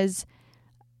that because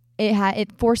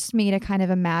it forced me to kind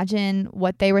of imagine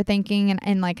what they were thinking.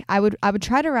 And like, I would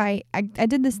try to write, I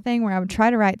did this thing where I would try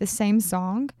to write the same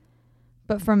song,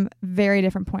 but from very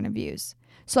different point of views.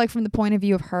 So like from the point of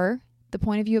view of her, the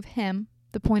point of view of him,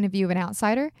 the point of view of an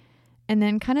outsider, and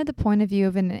then kind of the point of view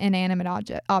of an inanimate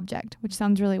object, which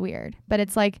sounds really weird, but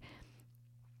it's like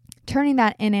turning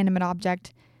that inanimate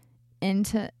object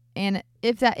into, and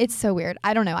it's so weird.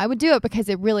 I don't know. I would do it because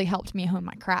it really helped me hone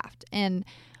my craft, and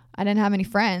I didn't have any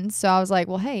friends. So I was like,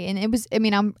 well, hey, and it was, I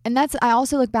mean, I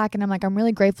also look back and I'm like, I'm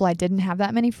really grateful I didn't have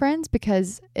that many friends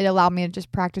because it allowed me to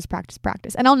just practice.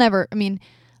 And I'll never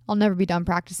be done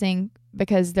practicing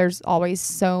because there's always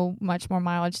so much more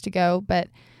mileage to go. But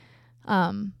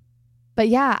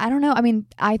yeah, I don't know. I mean,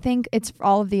 I think it's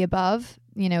all of the above,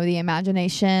 the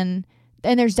imagination,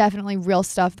 and there's definitely real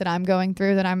stuff that I'm going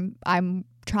through that I'm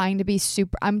trying to be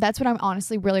super, that's what I'm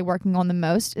honestly really working on the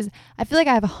most is I feel like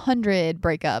I have 100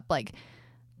 breakup like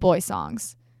boy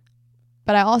songs,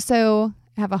 but I also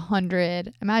have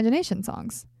 100 imagination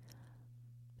songs,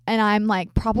 and I'm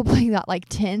like probably got like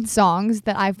 10 songs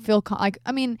that I feel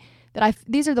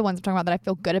these are the ones I'm talking about that I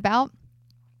feel good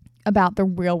about the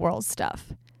real world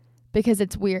stuff, because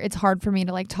it's weird. It's hard for me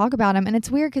to like talk about them, and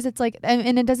it's weird because it's like,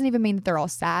 and it doesn't even mean that they're all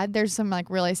sad. There's some like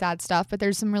really sad stuff, but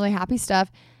there's some really happy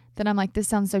stuff that I'm like, this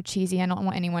sounds so cheesy. I don't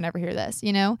want anyone to ever hear this,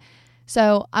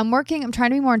 So I'm trying to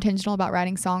be more intentional about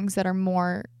writing songs that are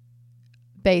more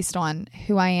based on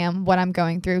who I am, what I'm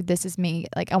going through. This is me.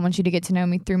 Like, I want you to get to know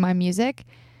me through my music.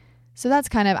 So that's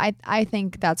kind of, I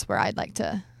think that's where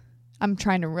I'm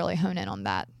trying to really hone in on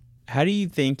that. How do you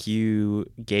think you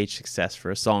gauge success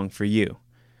for a song for you?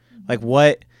 Like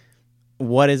what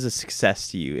is a success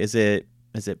to you? Is it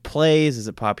plays? Is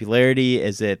it popularity?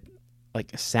 Is it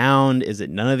like a sound? Is it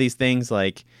none of these things?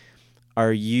 Like,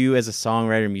 are you as a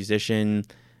songwriter, musician,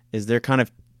 is there kind of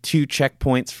 2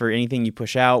 checkpoints for anything you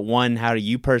push out? One, how do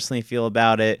you personally feel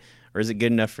about it? Or is it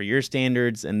good enough for your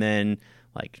standards? And then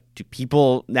like, do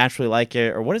people naturally like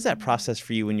it? Or what is that process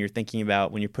for you when you're thinking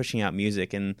about, when you're pushing out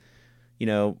music? And,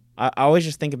 I always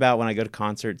just think about when I go to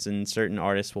concerts and certain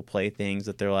artists will play things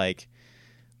that they're like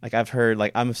I've heard,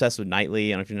 like I'm obsessed with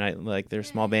Nightly. I don't know if you're not, like they're a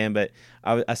small band, but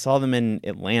I saw them in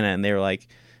Atlanta and they were like,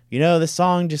 this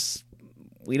song just,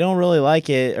 we don't really like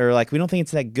it, or like we don't think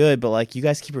it's that good, but like you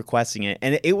guys keep requesting it.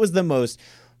 And it was the most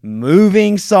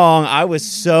moving song. I was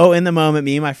so in the moment.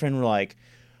 Me and my friend were like,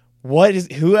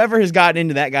 whoever has gotten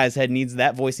into that guy's head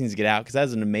that voice needs to get out, because that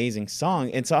was an amazing song.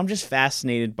 And so I'm just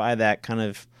fascinated by that kind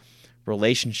of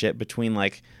relationship between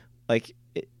like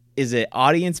is it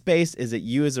audience based? Is it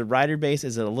you as a writer based?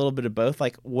 Is it a little bit of both?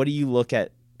 Like, what do you look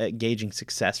at gauging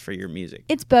success for your music?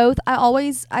 It's both.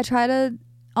 I try to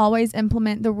always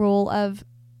implement the rule of,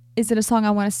 is it a song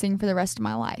I want to sing for the rest of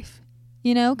my life?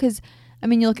 you know? Because, I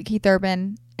mean, you look at Keith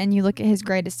Urban and you look at his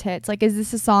greatest hits. Like, is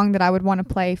this a song that I would want to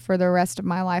play for the rest of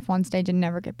my life on stage and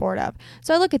never get bored of?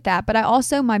 So I look at that. But I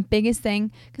also, my biggest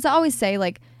thing, because I always say,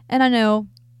 like, and I know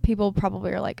people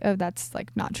probably are like, oh, that's like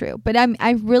not true. But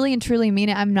I really and truly mean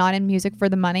it. I'm not in music for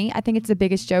the money. I think it's the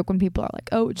biggest joke when people are like,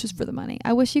 oh, it's just for the money.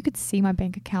 I wish you could see my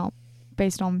bank account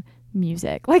based on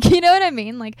music. Like, you know what I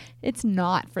mean? Like, it's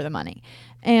not for the money.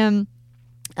 And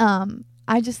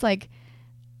I just like,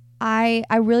 I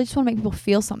really just want to make people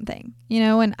feel something, you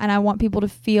know, and I want people to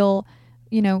feel,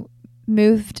 you know,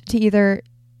 moved to either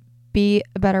be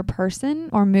a better person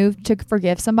or moved to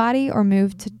forgive somebody or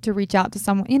moved to reach out to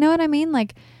someone. You know what I mean?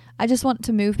 Like, I just want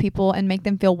to move people and make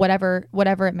them feel whatever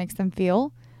it makes them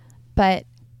feel. But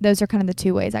those are kind of the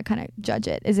two ways I kind of judge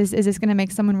it. Is this going to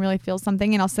make someone really feel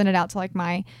something? And I'll send it out to like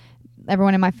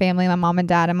everyone in my family, my mom and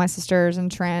dad and my sisters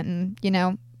and Trent and, you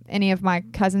know, any of my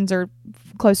cousins or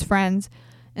close friends,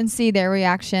 and see their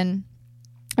reaction.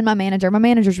 And my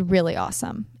manager's really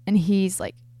awesome. And he's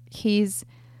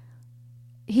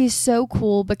so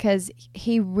cool because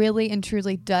he really and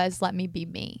truly does let me be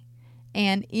me.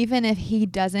 And even if he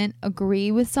doesn't agree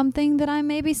with something that I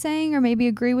may be saying or maybe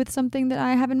agree with something that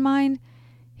I have in mind,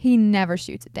 he never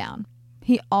shoots it down.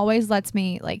 He always lets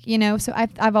me, like, you know, so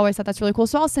I've always thought that's really cool.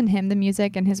 So I'll send him the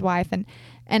music and his wife, and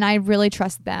I really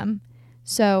trust them.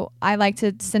 So I like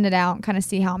to send it out and kind of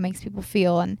see how it makes people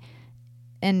feel.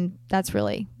 And that's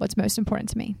really what's most important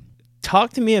to me.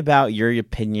 Talk to me about your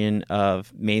opinion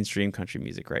of mainstream country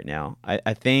music right now.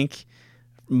 I think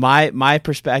my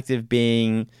perspective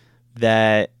being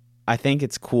that I think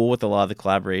it's cool with a lot of the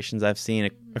collaborations I've seen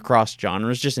across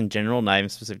genres, just in general, not even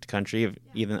specific to country, of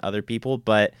even other people.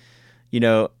 But, you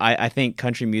know, I think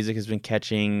country music has been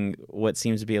catching what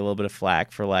seems to be a little bit of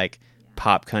flack for like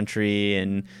pop country,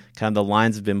 and kind of the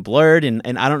lines have been blurred. And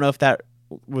I don't know if that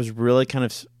was really kind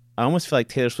of, I almost feel like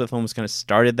Taylor Swift almost kind of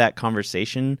started that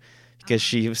conversation, because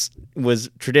she was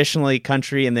traditionally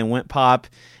country and then went pop.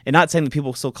 And not saying that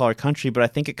people still call her country, but I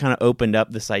think it kind of opened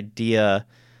up this idea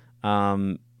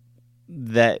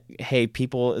that, hey,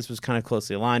 people, this was kind of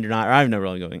closely aligned or not. Or I've never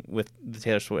really going with the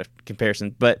Taylor Swift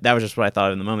comparison, but that was just what I thought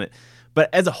of in the moment.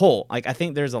 But as a whole, like, I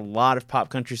think there's a lot of pop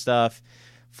country stuff.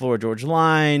 Florida Georgia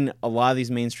Line, a lot of these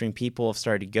mainstream people have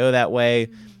started to go that way.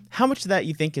 Mm-hmm. How much of that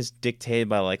you think is dictated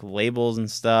by like labels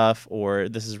and stuff, or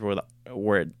this is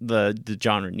where the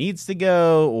genre needs to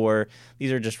go, or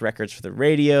these are just records for the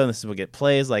radio and this is what get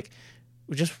plays? Like,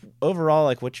 just overall,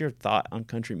 like, what's your thought on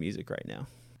country music right now?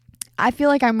 I feel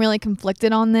like I'm really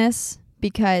conflicted on this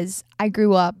because I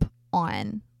grew up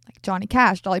on like Johnny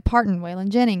Cash, Dolly Parton, Waylon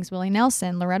Jennings, Willie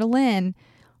Nelson, Loretta Lynn,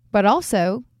 but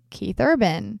also Keith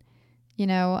Urban, you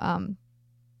know,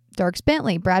 Dierks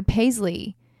Bentley, Brad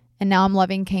Paisley, and now I'm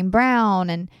loving Kane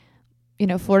Brown and, you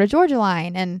know, Florida Georgia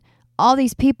Line and all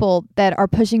these people that are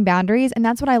pushing boundaries. And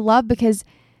that's what I love, because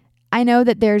I know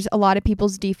that there's a lot of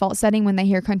people's default setting when they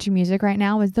hear country music right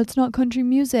now is that's not country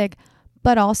music.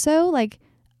 But also, like,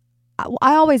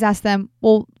 I always ask them,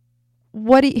 well,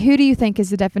 who do you think is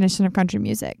the definition of country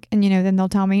music? And, you know, then they'll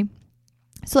tell me.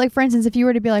 So, like, for instance, if you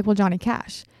were to be like, well, Johnny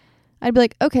Cash, I'd be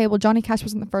like, okay, well, Johnny Cash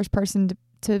wasn't the first person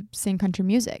to sing country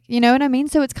music. You know what I mean?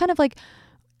 So it's kind of like,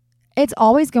 it's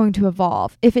always going to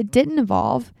evolve. If it didn't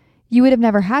evolve, you would have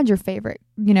never had your favorite,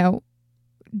 you know,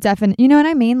 you know what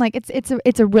I mean? Like,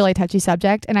 it's a really touchy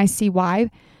subject, and I see why.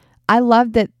 I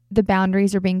love that the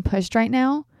boundaries are being pushed right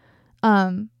now.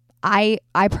 I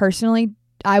personally,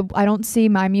 I don't see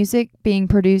my music being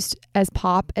produced as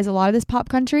pop as a lot of this pop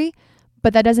country,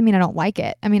 but that doesn't mean I don't like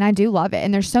it. I mean, I do love it.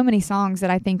 And there's so many songs that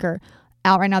I think are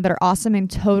out right now that are awesome and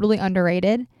totally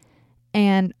underrated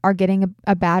and are getting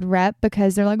a bad rep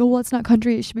because they're like, oh, well, it's not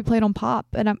country. It should be played on pop.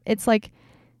 And it's like,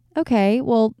 okay,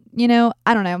 well, you know,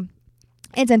 I don't know.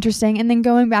 It's interesting. And then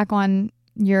going back on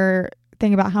your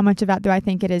thing about how much of that do I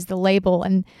think it is the label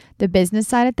and the business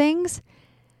side of things,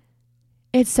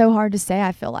 it's so hard to say,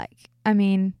 I feel like. I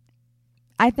mean,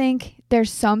 I think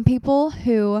there's some people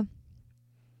who,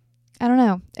 I don't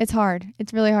know. It's hard.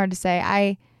 It's really hard to say.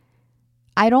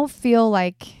 I don't feel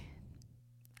like,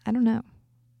 I don't know.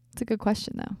 It's a good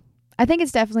question, though. I think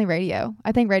it's definitely radio.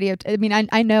 I think radio, I mean,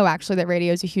 I know actually that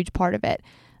radio is a huge part of it.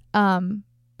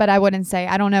 But I wouldn't say,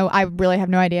 I don't know. I really have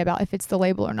no idea about if it's the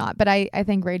label or not. But I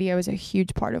think radio is a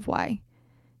huge part of why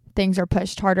things are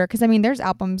pushed harder. Because, I mean, there's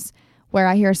albums where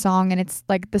I hear a song and it's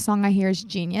like the song I hear is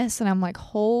genius. And I'm like,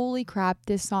 holy crap,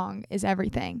 this song is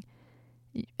everything.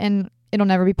 And it'll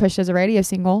never be pushed as a radio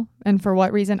single. And for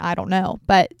what reason, I don't know.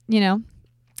 But, you know,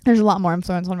 there's a lot more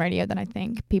influence on radio than I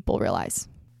think people realize.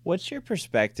 What's your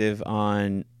perspective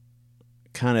on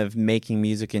kind of making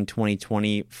music in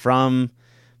 2020 from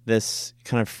this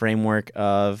kind of framework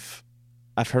of,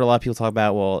 I've heard a lot of people talk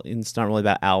about, well, it's not really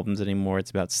about albums anymore, it's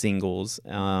about singles.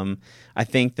 I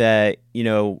think that,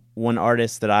 one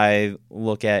artist that I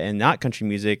look at, and not country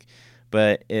music,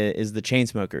 but is the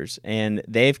Chainsmokers. And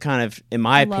they've kind of, in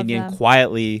my opinion,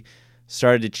 quietly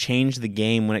started to change the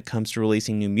game when it comes to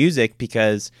releasing new music,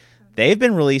 because they've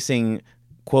been releasing,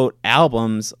 quote,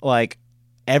 albums like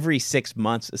every 6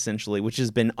 months, essentially, which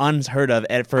has been unheard of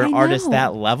for an artist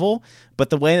that level. But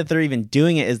the way that they're even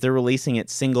doing it is they're releasing it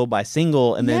single by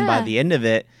single, and then by the end of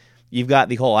it, you've got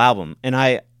the whole album. And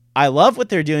I love what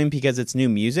they're doing because it's new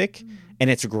music, and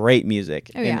it's great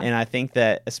music. And I think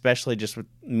that, especially just with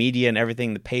media and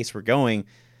everything, the pace we're going,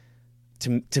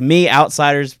 to me,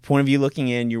 outsider's point of view looking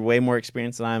in, you're way more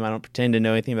experienced than I am. I don't pretend to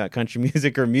know anything about country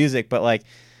music or music, but like,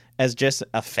 as just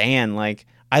a fan, like,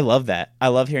 I love that. I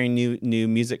love hearing new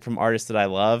music from artists that I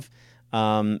love.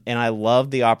 And I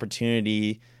love the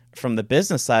opportunity from the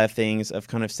business side of things of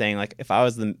kind of saying, like, if I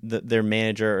was their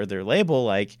manager or their label,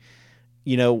 like,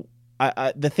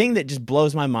 the thing that just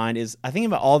blows my mind is I think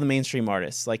about all the mainstream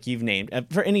artists, like you've named,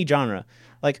 for any genre.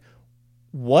 Like,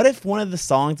 what if one of the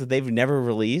songs that they've never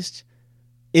released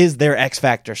is their X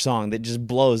Factor song that just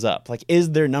blows up? Like,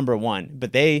 is their number one,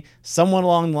 but someone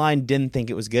along the line didn't think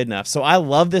it was good enough. So I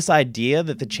love this idea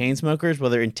that the Chainsmokers,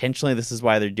 whether intentionally this is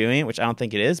why they're doing it, which I don't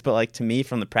think it is, but like, to me,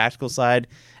 from the practical side,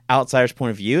 outsider's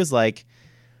point of view, is like,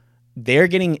 they're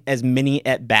getting as many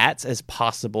at-bats as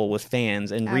possible with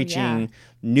fans and reaching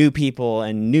new people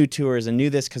and new tours and new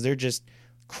this, because they're just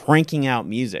cranking out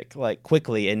music like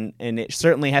quickly, and it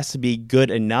certainly has to be good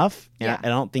enough. And I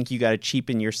don't think you got to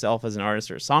cheapen yourself as an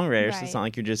artist or a songwriter. So it's not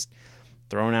like you're just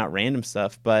throwing out random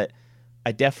stuff, but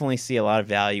I definitely see a lot of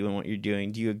value in what you're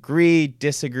doing. Do you agree,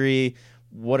 disagree?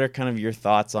 What are kind of your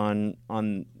thoughts on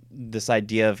this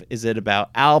idea of, is it about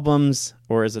albums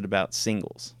or is it about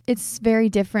singles? It's very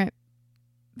different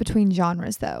between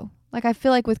genres, though. Like, I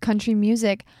feel like with country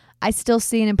music, I still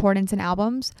see an importance in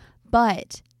albums,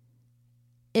 but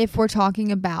if we're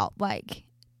talking about like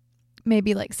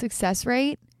maybe like success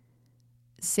rate,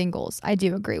 singles, I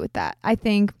do agree with that. I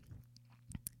think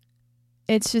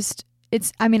I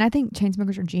think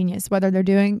Chainsmokers are genius, whether they're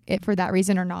doing it for that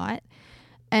reason or not.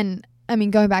 And I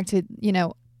mean, going back to,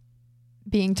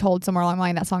 being told somewhere along the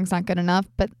line that song's not good enough,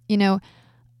 but I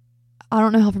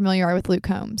don't know how familiar you are with Luke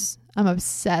Combs. I'm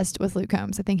obsessed with Luke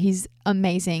Combs. I think he's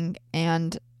amazing,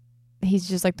 and he's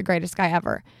just like the greatest guy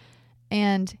ever.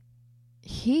 And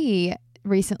he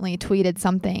recently tweeted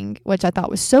something which I thought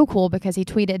was so cool, because he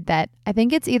tweeted that I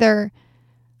think it's either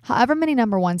however many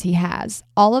number ones he has,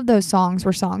 all of those songs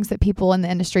were songs that people in the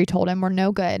industry told him were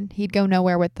no good. He'd go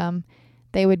nowhere with them.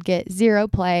 They would get 0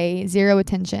 play, 0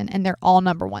 attention, and they're all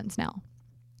number ones now.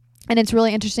 And it's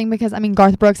really interesting because, I mean,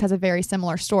 Garth Brooks has a very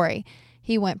similar story.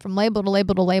 He went from label to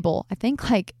label to label, I think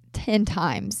like 10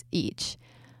 times each.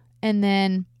 And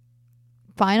then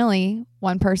finally,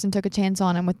 one person took a chance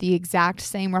on him with the exact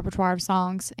same repertoire of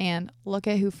songs, and look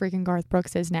at who freaking Garth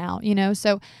Brooks is now,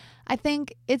 So I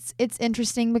think it's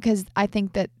interesting, because I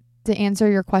think that, to answer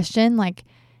your question, like,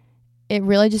 it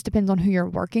really just depends on who you're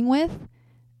working with.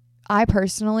 I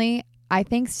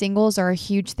think singles are a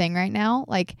huge thing right now,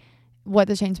 like what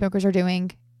the Chainsmokers are doing,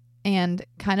 and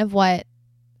kind of what,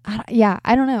 I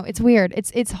don't know. It's weird.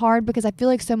 It's hard, because I feel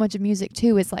like so much of music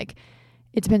too is like,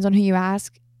 it depends on who you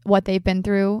ask, what they've been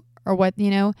through, or what,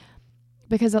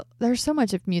 because there's so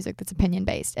much of music that's opinion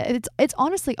based. It's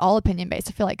honestly all opinion based,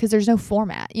 I feel like, because there's no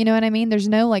format, you know what I mean? There's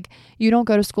no, like, you don't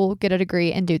go to school, get a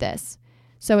degree, and do this.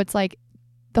 So it's like,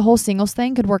 the whole singles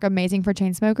thing could work amazing for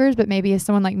Chainsmokers, but maybe if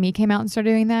someone like me came out and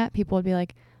started doing that, people would be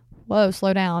like, whoa,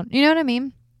 slow down. You know what I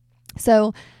mean?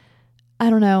 So I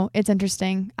don't know. It's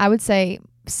interesting. I would say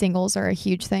singles are a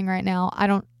huge thing right now.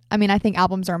 I think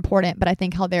albums are important, but I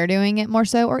think how they're doing it more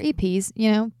so, or EPs,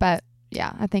 but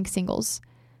yeah, I think singles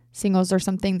are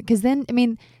something, because then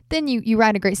you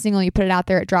write a great single, you put it out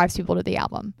there, it drives people to the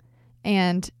album.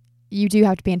 And you do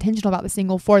have to be intentional about the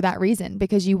single for that reason,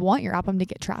 because you want your album to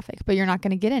get traffic, but you're not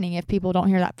going to get any if people don't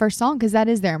hear that first song, because that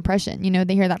is their impression.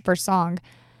 They hear that first song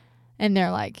and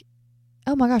they're like,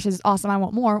 oh my gosh, this is awesome, I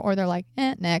want more. Or they're like,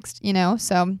 next,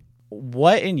 so.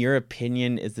 What, in your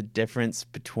opinion, is the difference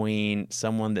between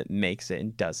someone that makes it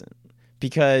and doesn't?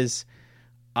 Because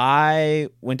I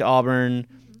went to Auburn.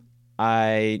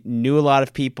 I knew a lot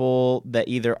of people that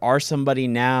either are somebody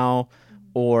now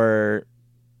or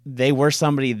they were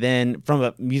somebody then from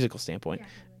a musical standpoint,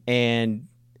 and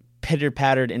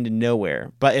pitter-pattered into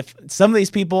nowhere. But if some of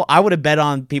these people, I would have bet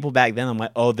on people back then, I'm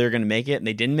like, oh, they're going to make it, and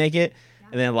they didn't make it.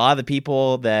 And then a lot of the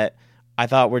people that I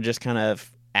thought were just kind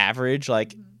of average,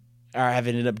 like, or have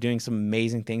ended up doing some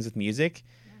amazing things with music.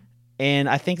 And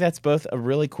I think that's both a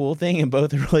really cool thing and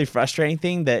both a really frustrating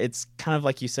thing, that it's kind of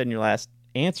like you said in your last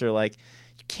answer, like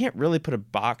you can't really put a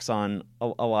box on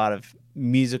a lot of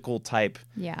musical type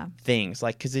things,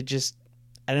 like, because it just,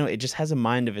 I don't know, it just has a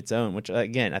mind of its own, which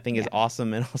again I think is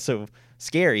awesome and also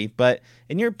scary. But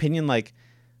in your opinion, like,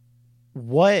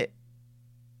 what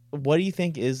do you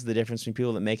think is the difference between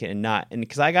people that make it and not? And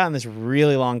because I got in this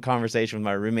really long conversation with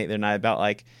my roommate the other night about,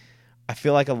 like, I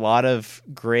feel like a lot of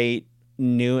great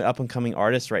new up and coming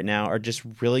artists right now are just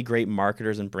really great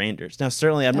marketers and branders. Now,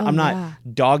 certainly I'm not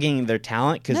dogging their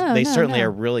talent, because they certainly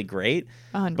are really great.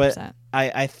 100%. But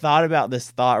I thought about this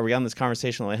thought, or we got on this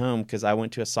conversation on the way home, because I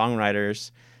went to a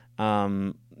songwriters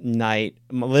night.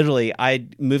 Literally, I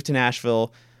moved to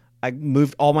Nashville. I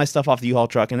moved all my stuff off the U-Haul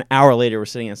truck, and an hour later we're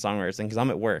sitting in songwriters thing, because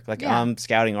I'm at work. Like, I'm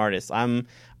scouting artists.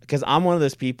 Because I'm one of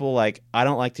those people, like, I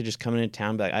don't like to just come into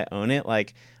town and be like, I own it.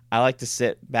 Like, I like to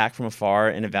sit back from afar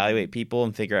and evaluate people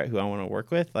and figure out who I want to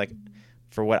work with, like,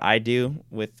 for what I do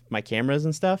with my cameras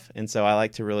and stuff. And so I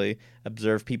like to really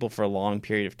observe people for a long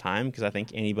period of time, because I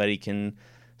think anybody can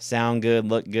sound good,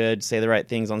 look good, say the right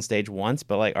things on stage once,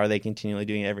 but, like, are they continually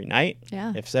doing it every night?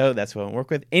 Yeah. If so, that's who I want to work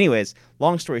with. Anyways,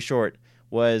 long story short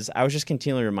was I was just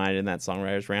continually reminded in that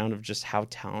songwriters round of just how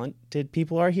talented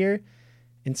people are here.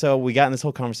 And so we got in this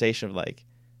whole conversation of, like,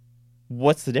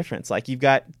 what's the difference? Like, you've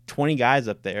got 20 guys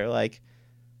up there, like,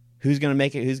 who's going to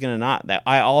make it, who's going to not? That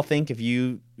I all think if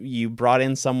you brought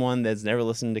in someone that's never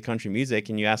listened to country music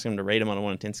and you ask them to rate them on a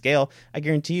 1 to 10 scale, I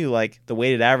guarantee you, like, the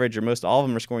weighted average, or most all of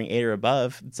them, are scoring 8 or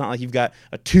above. It's not like you've got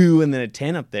a 2 and then a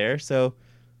 10 up there. So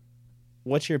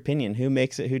what's your opinion? Who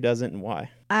makes it, who doesn't, and why?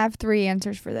 I have 3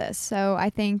 answers for this. So I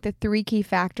think the 3 key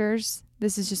factors,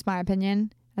 this is just my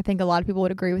opinion, I think a lot of people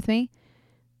would agree with me.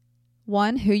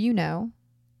 1, who you know,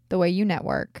 the way you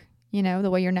network, the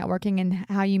way you're networking and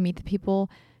how you meet the people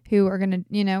who are going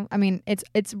to, I mean,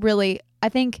 it's really, I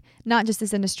think not just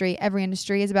this industry, every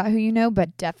industry is about who you know,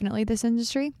 but definitely this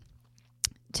industry.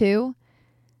 2,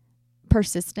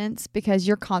 persistence, because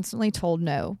you're constantly told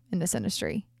no in this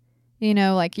industry.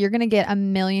 Like, you're going to get a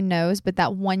million no's, but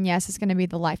that one yes is going to be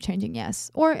the life-changing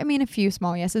yes. Or, I mean, a few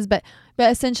small yeses, but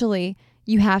essentially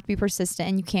you have to be persistent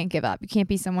and you can't give up. You can't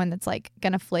be someone that's, like,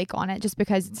 going to flake on it just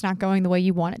because it's not going the way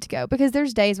you want it to go. Because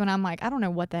there's days when I'm like, I don't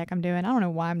know what the heck I'm doing. I don't know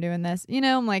why I'm doing this.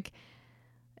 I'm like,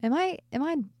 am I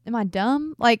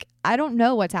dumb? Like, I don't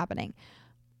know what's happening.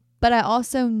 But I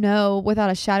also know without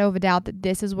a shadow of a doubt that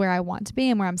this is where I want to be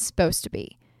and where I'm supposed to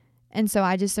be. And so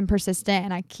I just am persistent,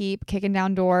 and I keep kicking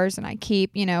down doors, and I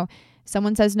keep,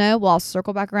 someone says no, well, I'll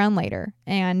circle back around later.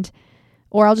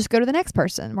 Or I'll just go to the next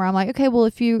person where I'm like, okay, well,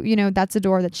 if you that's a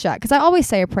door that's shut. Because I always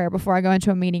say a prayer before I go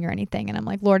into a meeting or anything. And I'm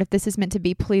like, Lord, if this is meant to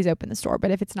be, please open this door.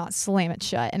 But if it's not, slam it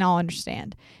shut, and I'll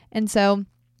understand. And so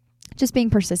just being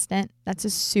persistent, that's a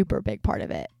super big part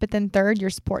of it. But then 3rd, your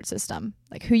support system.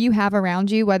 Like, who you have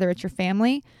around you, whether it's your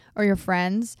family or your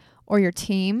friends or your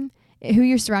team, who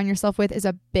you surround yourself with is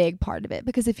a big part of it.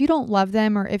 Because if you don't love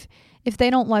them, or if they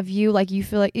don't love you, like, you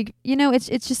feel like,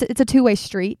 it's a two-way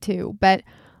street too. But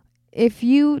if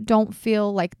you don't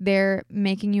feel like they're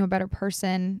making you a better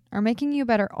person or making you a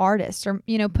better artist or,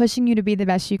 pushing you to be the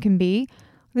best you can be,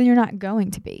 then you're not going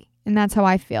to be. And that's how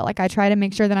I feel. Like, I try to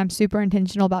make sure that I'm super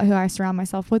intentional about who I surround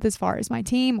myself with, as far as my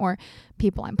team or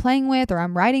people I'm playing with or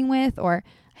I'm writing with or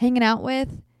hanging out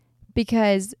with,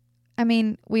 because I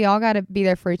mean, we all got to be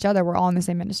there for each other. We're all in the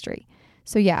same industry.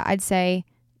 So yeah, I'd say,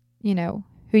 who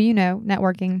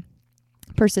networking,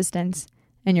 persistence,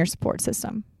 and your support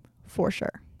system, for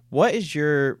sure. What is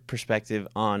your perspective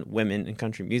on women in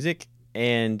country music?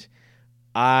 And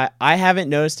I haven't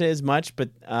noticed it as much, but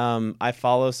I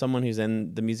follow someone who's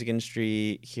in the music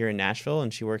industry here in Nashville,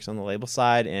 and she works on the label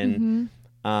side and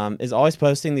is always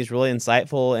posting these really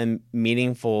insightful and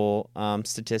meaningful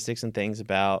statistics and things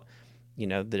about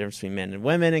the difference between men and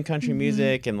women in country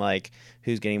music, and, like,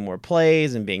 who's getting more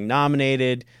plays and being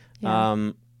nominated.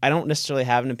 Yeah. I don't necessarily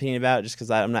have an opinion about it just because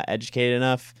I'm not educated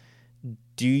enough.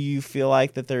 Do you feel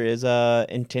like that there is a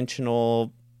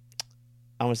intentional,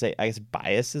 I want to say, I guess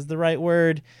bias is the right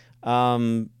word,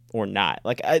 or not?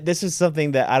 Like, this is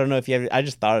something that I don't know if you have, I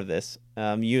just thought of this,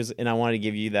 and I wanted to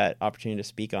give you that opportunity to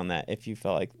speak on that if you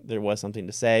felt like there was something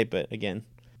to say, but again.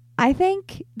 I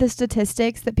think the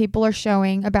statistics that people are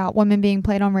showing about women being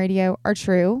played on radio are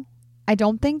true. I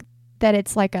don't think that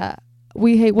it's like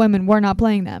we hate women, we're not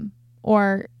playing them.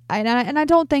 Or, and I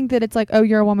don't think that it's like, oh,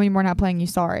 you're a woman, we're not playing you,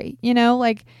 sorry.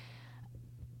 Like,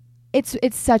 it's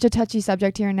such a touchy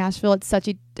subject here in Nashville. It's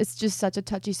just such a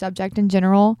touchy subject in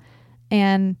general.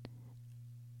 And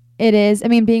it is, I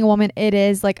mean, being a woman, it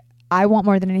is like, I want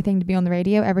more than anything to be on the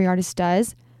radio. Every artist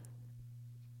does.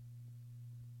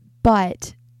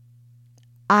 But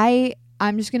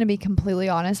I'm just going to be completely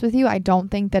honest with you. I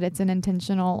don't think that it's an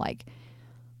intentional, like,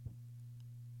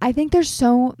 I think there's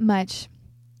so much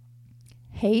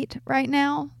hate right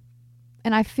now.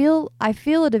 And I feel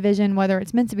a division, whether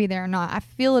it's meant to be there or not. I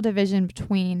feel a division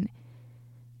between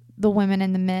the women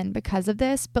and the men because of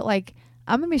this. But like,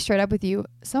 I'm going to be straight up with you.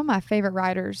 Some of my favorite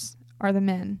writers are the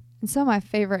men. And some of my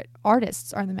favorite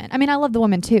artists are the men. I mean, I love the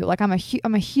women too. Like, I'm a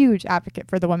huge advocate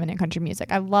for the women in country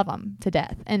music. I love them to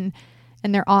death. And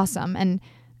they're awesome. And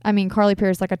I mean, Carly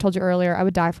Pearce, like I told you earlier, I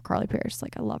would die for Carly Pearce.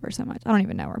 Like, I love her so much. I don't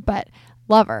even know her, but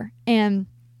love her. And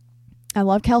I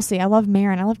love Kelsey. I love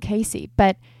Maren. I love Casey.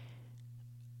 But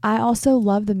I also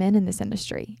love the men in this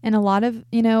industry. And a lot of,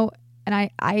 and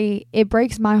it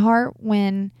breaks my heart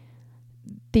when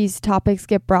these topics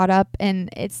get brought up and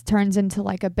it turns into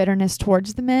like a bitterness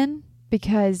towards the men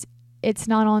because it's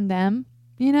not on them,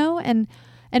 and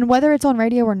whether it's on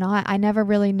radio or not, I never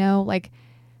really know. Like,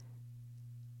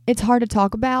 it's hard to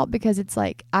talk about because it's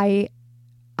like I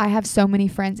have so many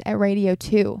friends at radio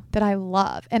too that I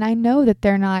love, and I know that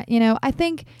they're not, I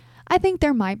think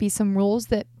there might be some rules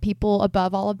that people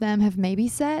above all of them have maybe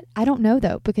set. I don't know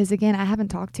though, because again, I haven't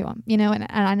talked to them, and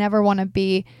I never want to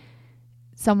be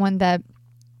someone that,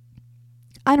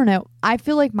 I don't know. I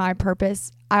feel like my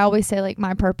purpose, I always say like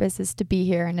my purpose is to be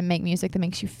here and to make music that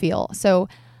makes you feel. So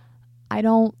I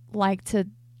don't like to,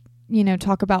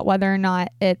 talk about whether or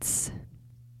not it's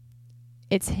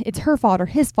her fault or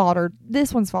his fault or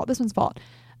this one's fault.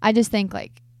 I just think,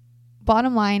 like,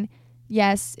 bottom line,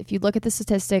 yes, if you look at the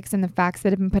statistics and the facts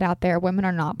that have been put out there, women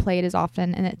are not played as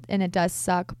often, and it does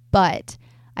suck, but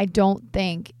I don't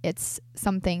think it's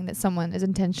something that someone is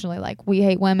intentionally like, we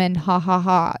hate women, ha ha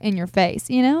ha, in your face,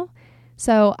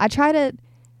 So I try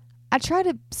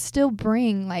to still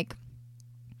bring like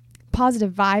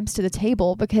positive vibes to the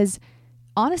table because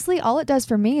honestly, all it does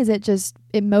for me is it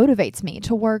motivates me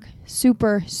to work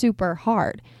super, super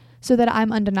hard so that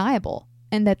I'm undeniable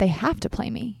and that they have to play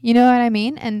me. You know what I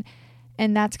mean?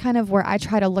 And that's kind of where I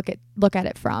try to look at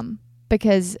it from,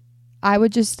 because I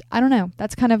don't know.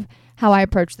 That's kind of how I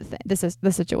approach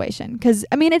the situation. Cause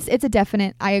I mean, it's a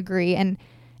definite, I agree. And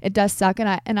it does suck.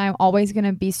 And I'm always going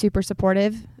to be super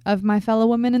supportive of my fellow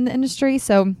women in the industry.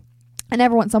 So I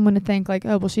never want someone to think like,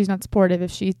 oh, well, she's not supportive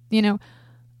if she,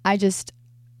 I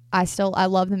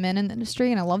love the men in the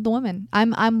industry and I love the women.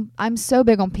 I'm so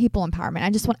big on people empowerment. I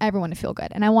just want everyone to feel good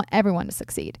and I want everyone to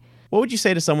succeed. What would you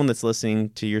say to someone that's listening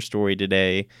to your story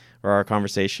today, or our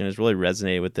conversation has really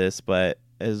resonated with this, but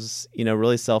is,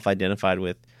 really self-identified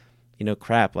with,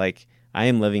 crap, like I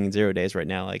am living in 0 days right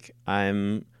now. Like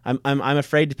I'm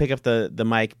afraid to pick up the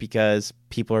mic because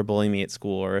people are bullying me at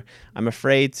school, or I'm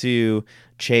afraid to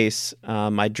chase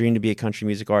my dream to be a country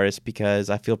music artist because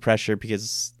I feel pressure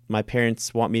because my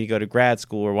parents want me to go to grad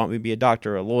school or want me to be a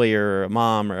doctor or a lawyer or a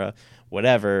mom or a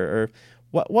whatever. Or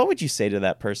what would you say to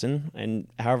that person? And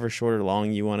however short or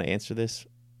long you want to answer this,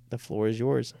 the floor is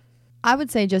yours. I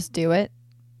would say just do it.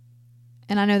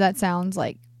 And I know that sounds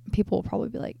like people will probably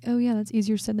be like, oh yeah, that's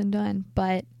easier said than done.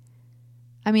 But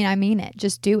I mean it.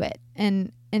 Just do it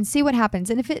and see what happens.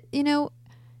 And if it,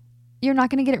 you're not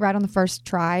going to get it right on the first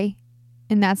try.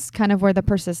 And that's kind of where the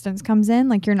persistence comes in.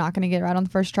 Like, you're not going to get it right on the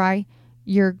first try.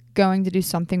 You're going to do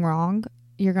something wrong.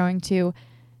 You're going to,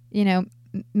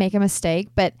 make a mistake,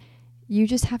 but you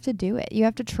just have to do it. You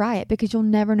have to try it because you'll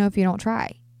never know if you don't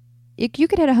try. You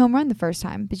could hit a home run the first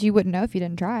time, but you wouldn't know if you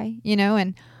didn't try,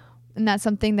 and that's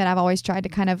something that I've always tried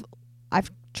to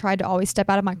I've tried to always step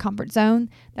out of my comfort zone.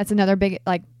 That's another big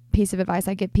piece of advice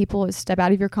I give people is step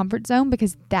out of your comfort zone,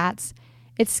 because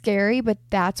it's scary, but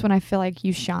that's when I feel like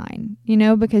you shine,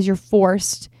 because you're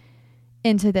forced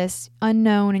into this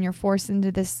unknown and you're forced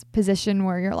into this position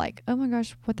where you're like, oh my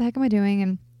gosh, what the heck am I doing?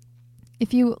 And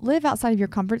if you live outside of your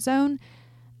comfort zone,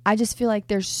 I just feel like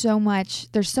there's so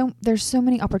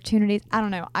many opportunities. I don't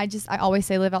know. I always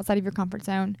say live outside of your comfort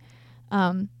zone.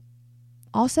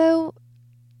 Also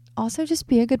just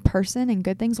be a good person and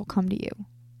good things will come to you.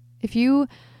 If you're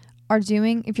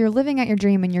living out your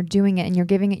dream and you're doing it and you're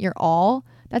giving it your all,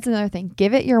 that's another thing.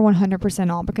 Give it your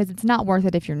 100% all, because it's not worth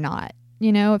it if you're not.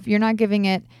 If you're not giving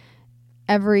it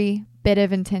every bit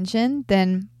of intention,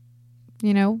 then,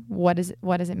 what does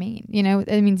it mean?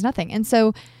 It means nothing. And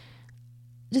so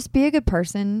just be a good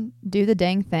person, do the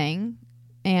dang thing,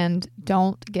 and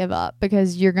don't give up,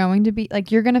 because you're going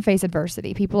to face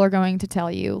adversity. People are going to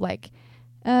tell you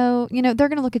oh, they're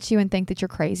going to look at you and think that you're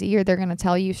crazy, or they're going to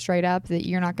tell you straight up that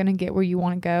you're not going to get where you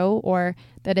want to go, or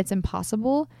that it's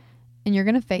impossible. And you're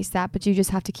going to face that, but you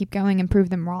just have to keep going and prove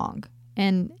them wrong.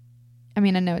 And I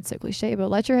know it's so cliche, but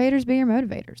let your haters be your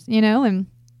motivators,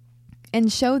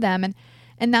 and show them.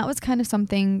 And that was kind of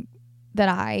something that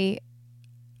I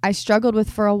struggled with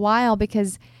for a while,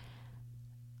 because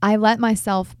I let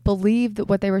myself believe that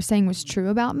what they were saying was true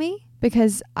about me,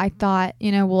 because I thought,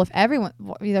 well, if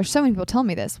there's so many people telling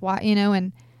me this,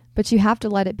 why, but you have to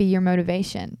let it be your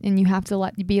motivation, and you have to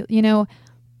let you be,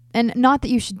 and not that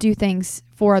you should do things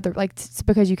for other, like,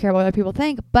 because you care what other people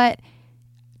think, but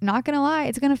not gonna lie,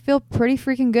 it's gonna feel pretty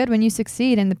freaking good when you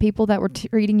succeed and the people that were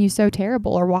treating you so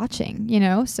terrible are watching,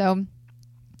 so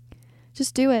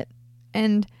just do it,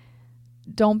 and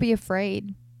don't be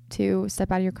afraid to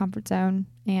step out of your comfort zone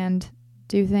and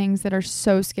do things that are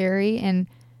so scary and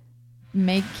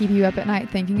may keep you up at night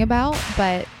thinking about,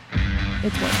 but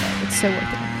it's worth it. It's so worth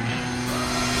it.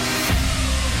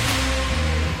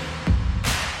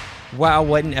 Wow,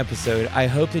 what an episode. I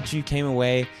hope that you came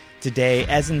away today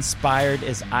as inspired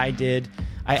as I did.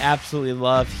 I absolutely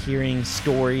love hearing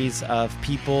stories of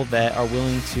people that are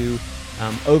willing to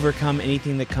overcome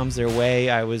anything that comes their way.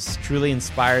 I was truly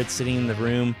inspired sitting in the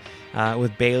room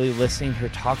with Bailey, listening to her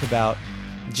talk about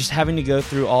just having to go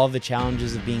through all of the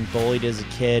challenges of being bullied as a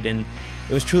kid. And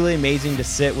it was truly amazing to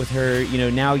sit with her,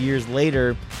 now years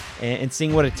later, and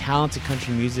seeing what a talented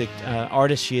country music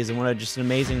artist she is, and what just an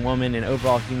amazing woman and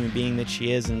overall human being that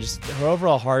she is, and just her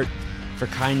overall heart for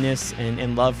kindness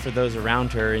and love for those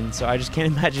around her. And so I just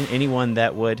can't imagine anyone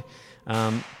that would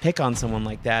pick on someone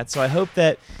like that. So I hope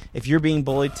that if you're being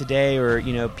bullied today,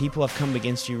 or people have come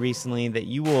against you recently, that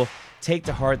you will take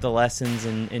to heart the lessons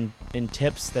and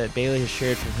tips that Bailey has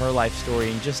shared from her life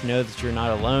story, and just know that you're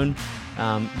not alone,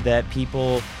 that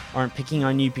people aren't picking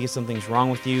on you because something's wrong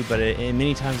with you, but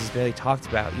many times, as Bailey talked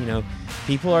about,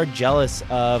 people are jealous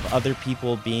of other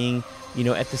people being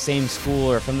at the same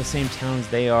school or from the same town as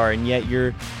they are, and yet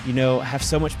you're have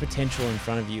so much potential in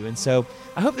front of you. And so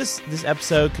I hope this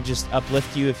episode could just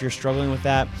uplift you if you're struggling with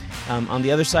that. On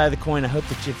the other side of the coin, I hope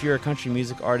that if you're a country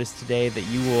music artist today, that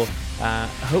you will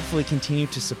hopefully continue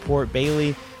to support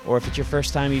Bailey, or if it's your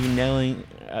first time even knowing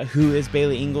who is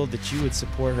Bailey Ingold, that you would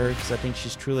support her, because I think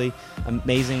she's truly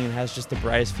amazing and has just the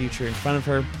brightest future in front of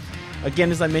her.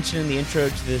 Again, as I mentioned in the intro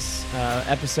to this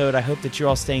episode, I hope that you're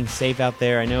all staying safe out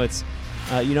there. I know it's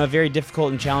a very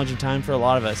difficult and challenging time for a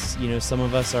lot of us. Some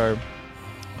of us are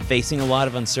facing a lot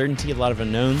of uncertainty, a lot of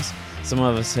unknowns. Some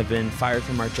of us have been fired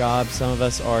from our jobs. Some of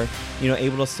us are,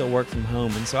 able to still work from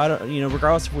home. And so I don't,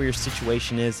 regardless of where your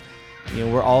situation is,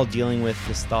 we're all dealing with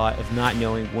this thought of not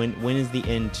knowing when is the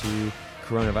end to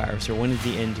coronavirus, or when is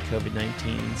the end to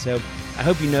COVID-19. And so I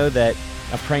hope you know that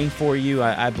I'm praying for you.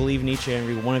 I believe in each and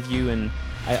every one of you, and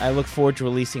I look forward to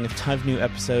releasing a ton of new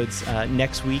episodes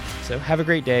next week. So have a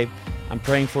great day. I'm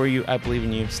praying for you. I believe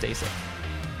in you. Stay safe.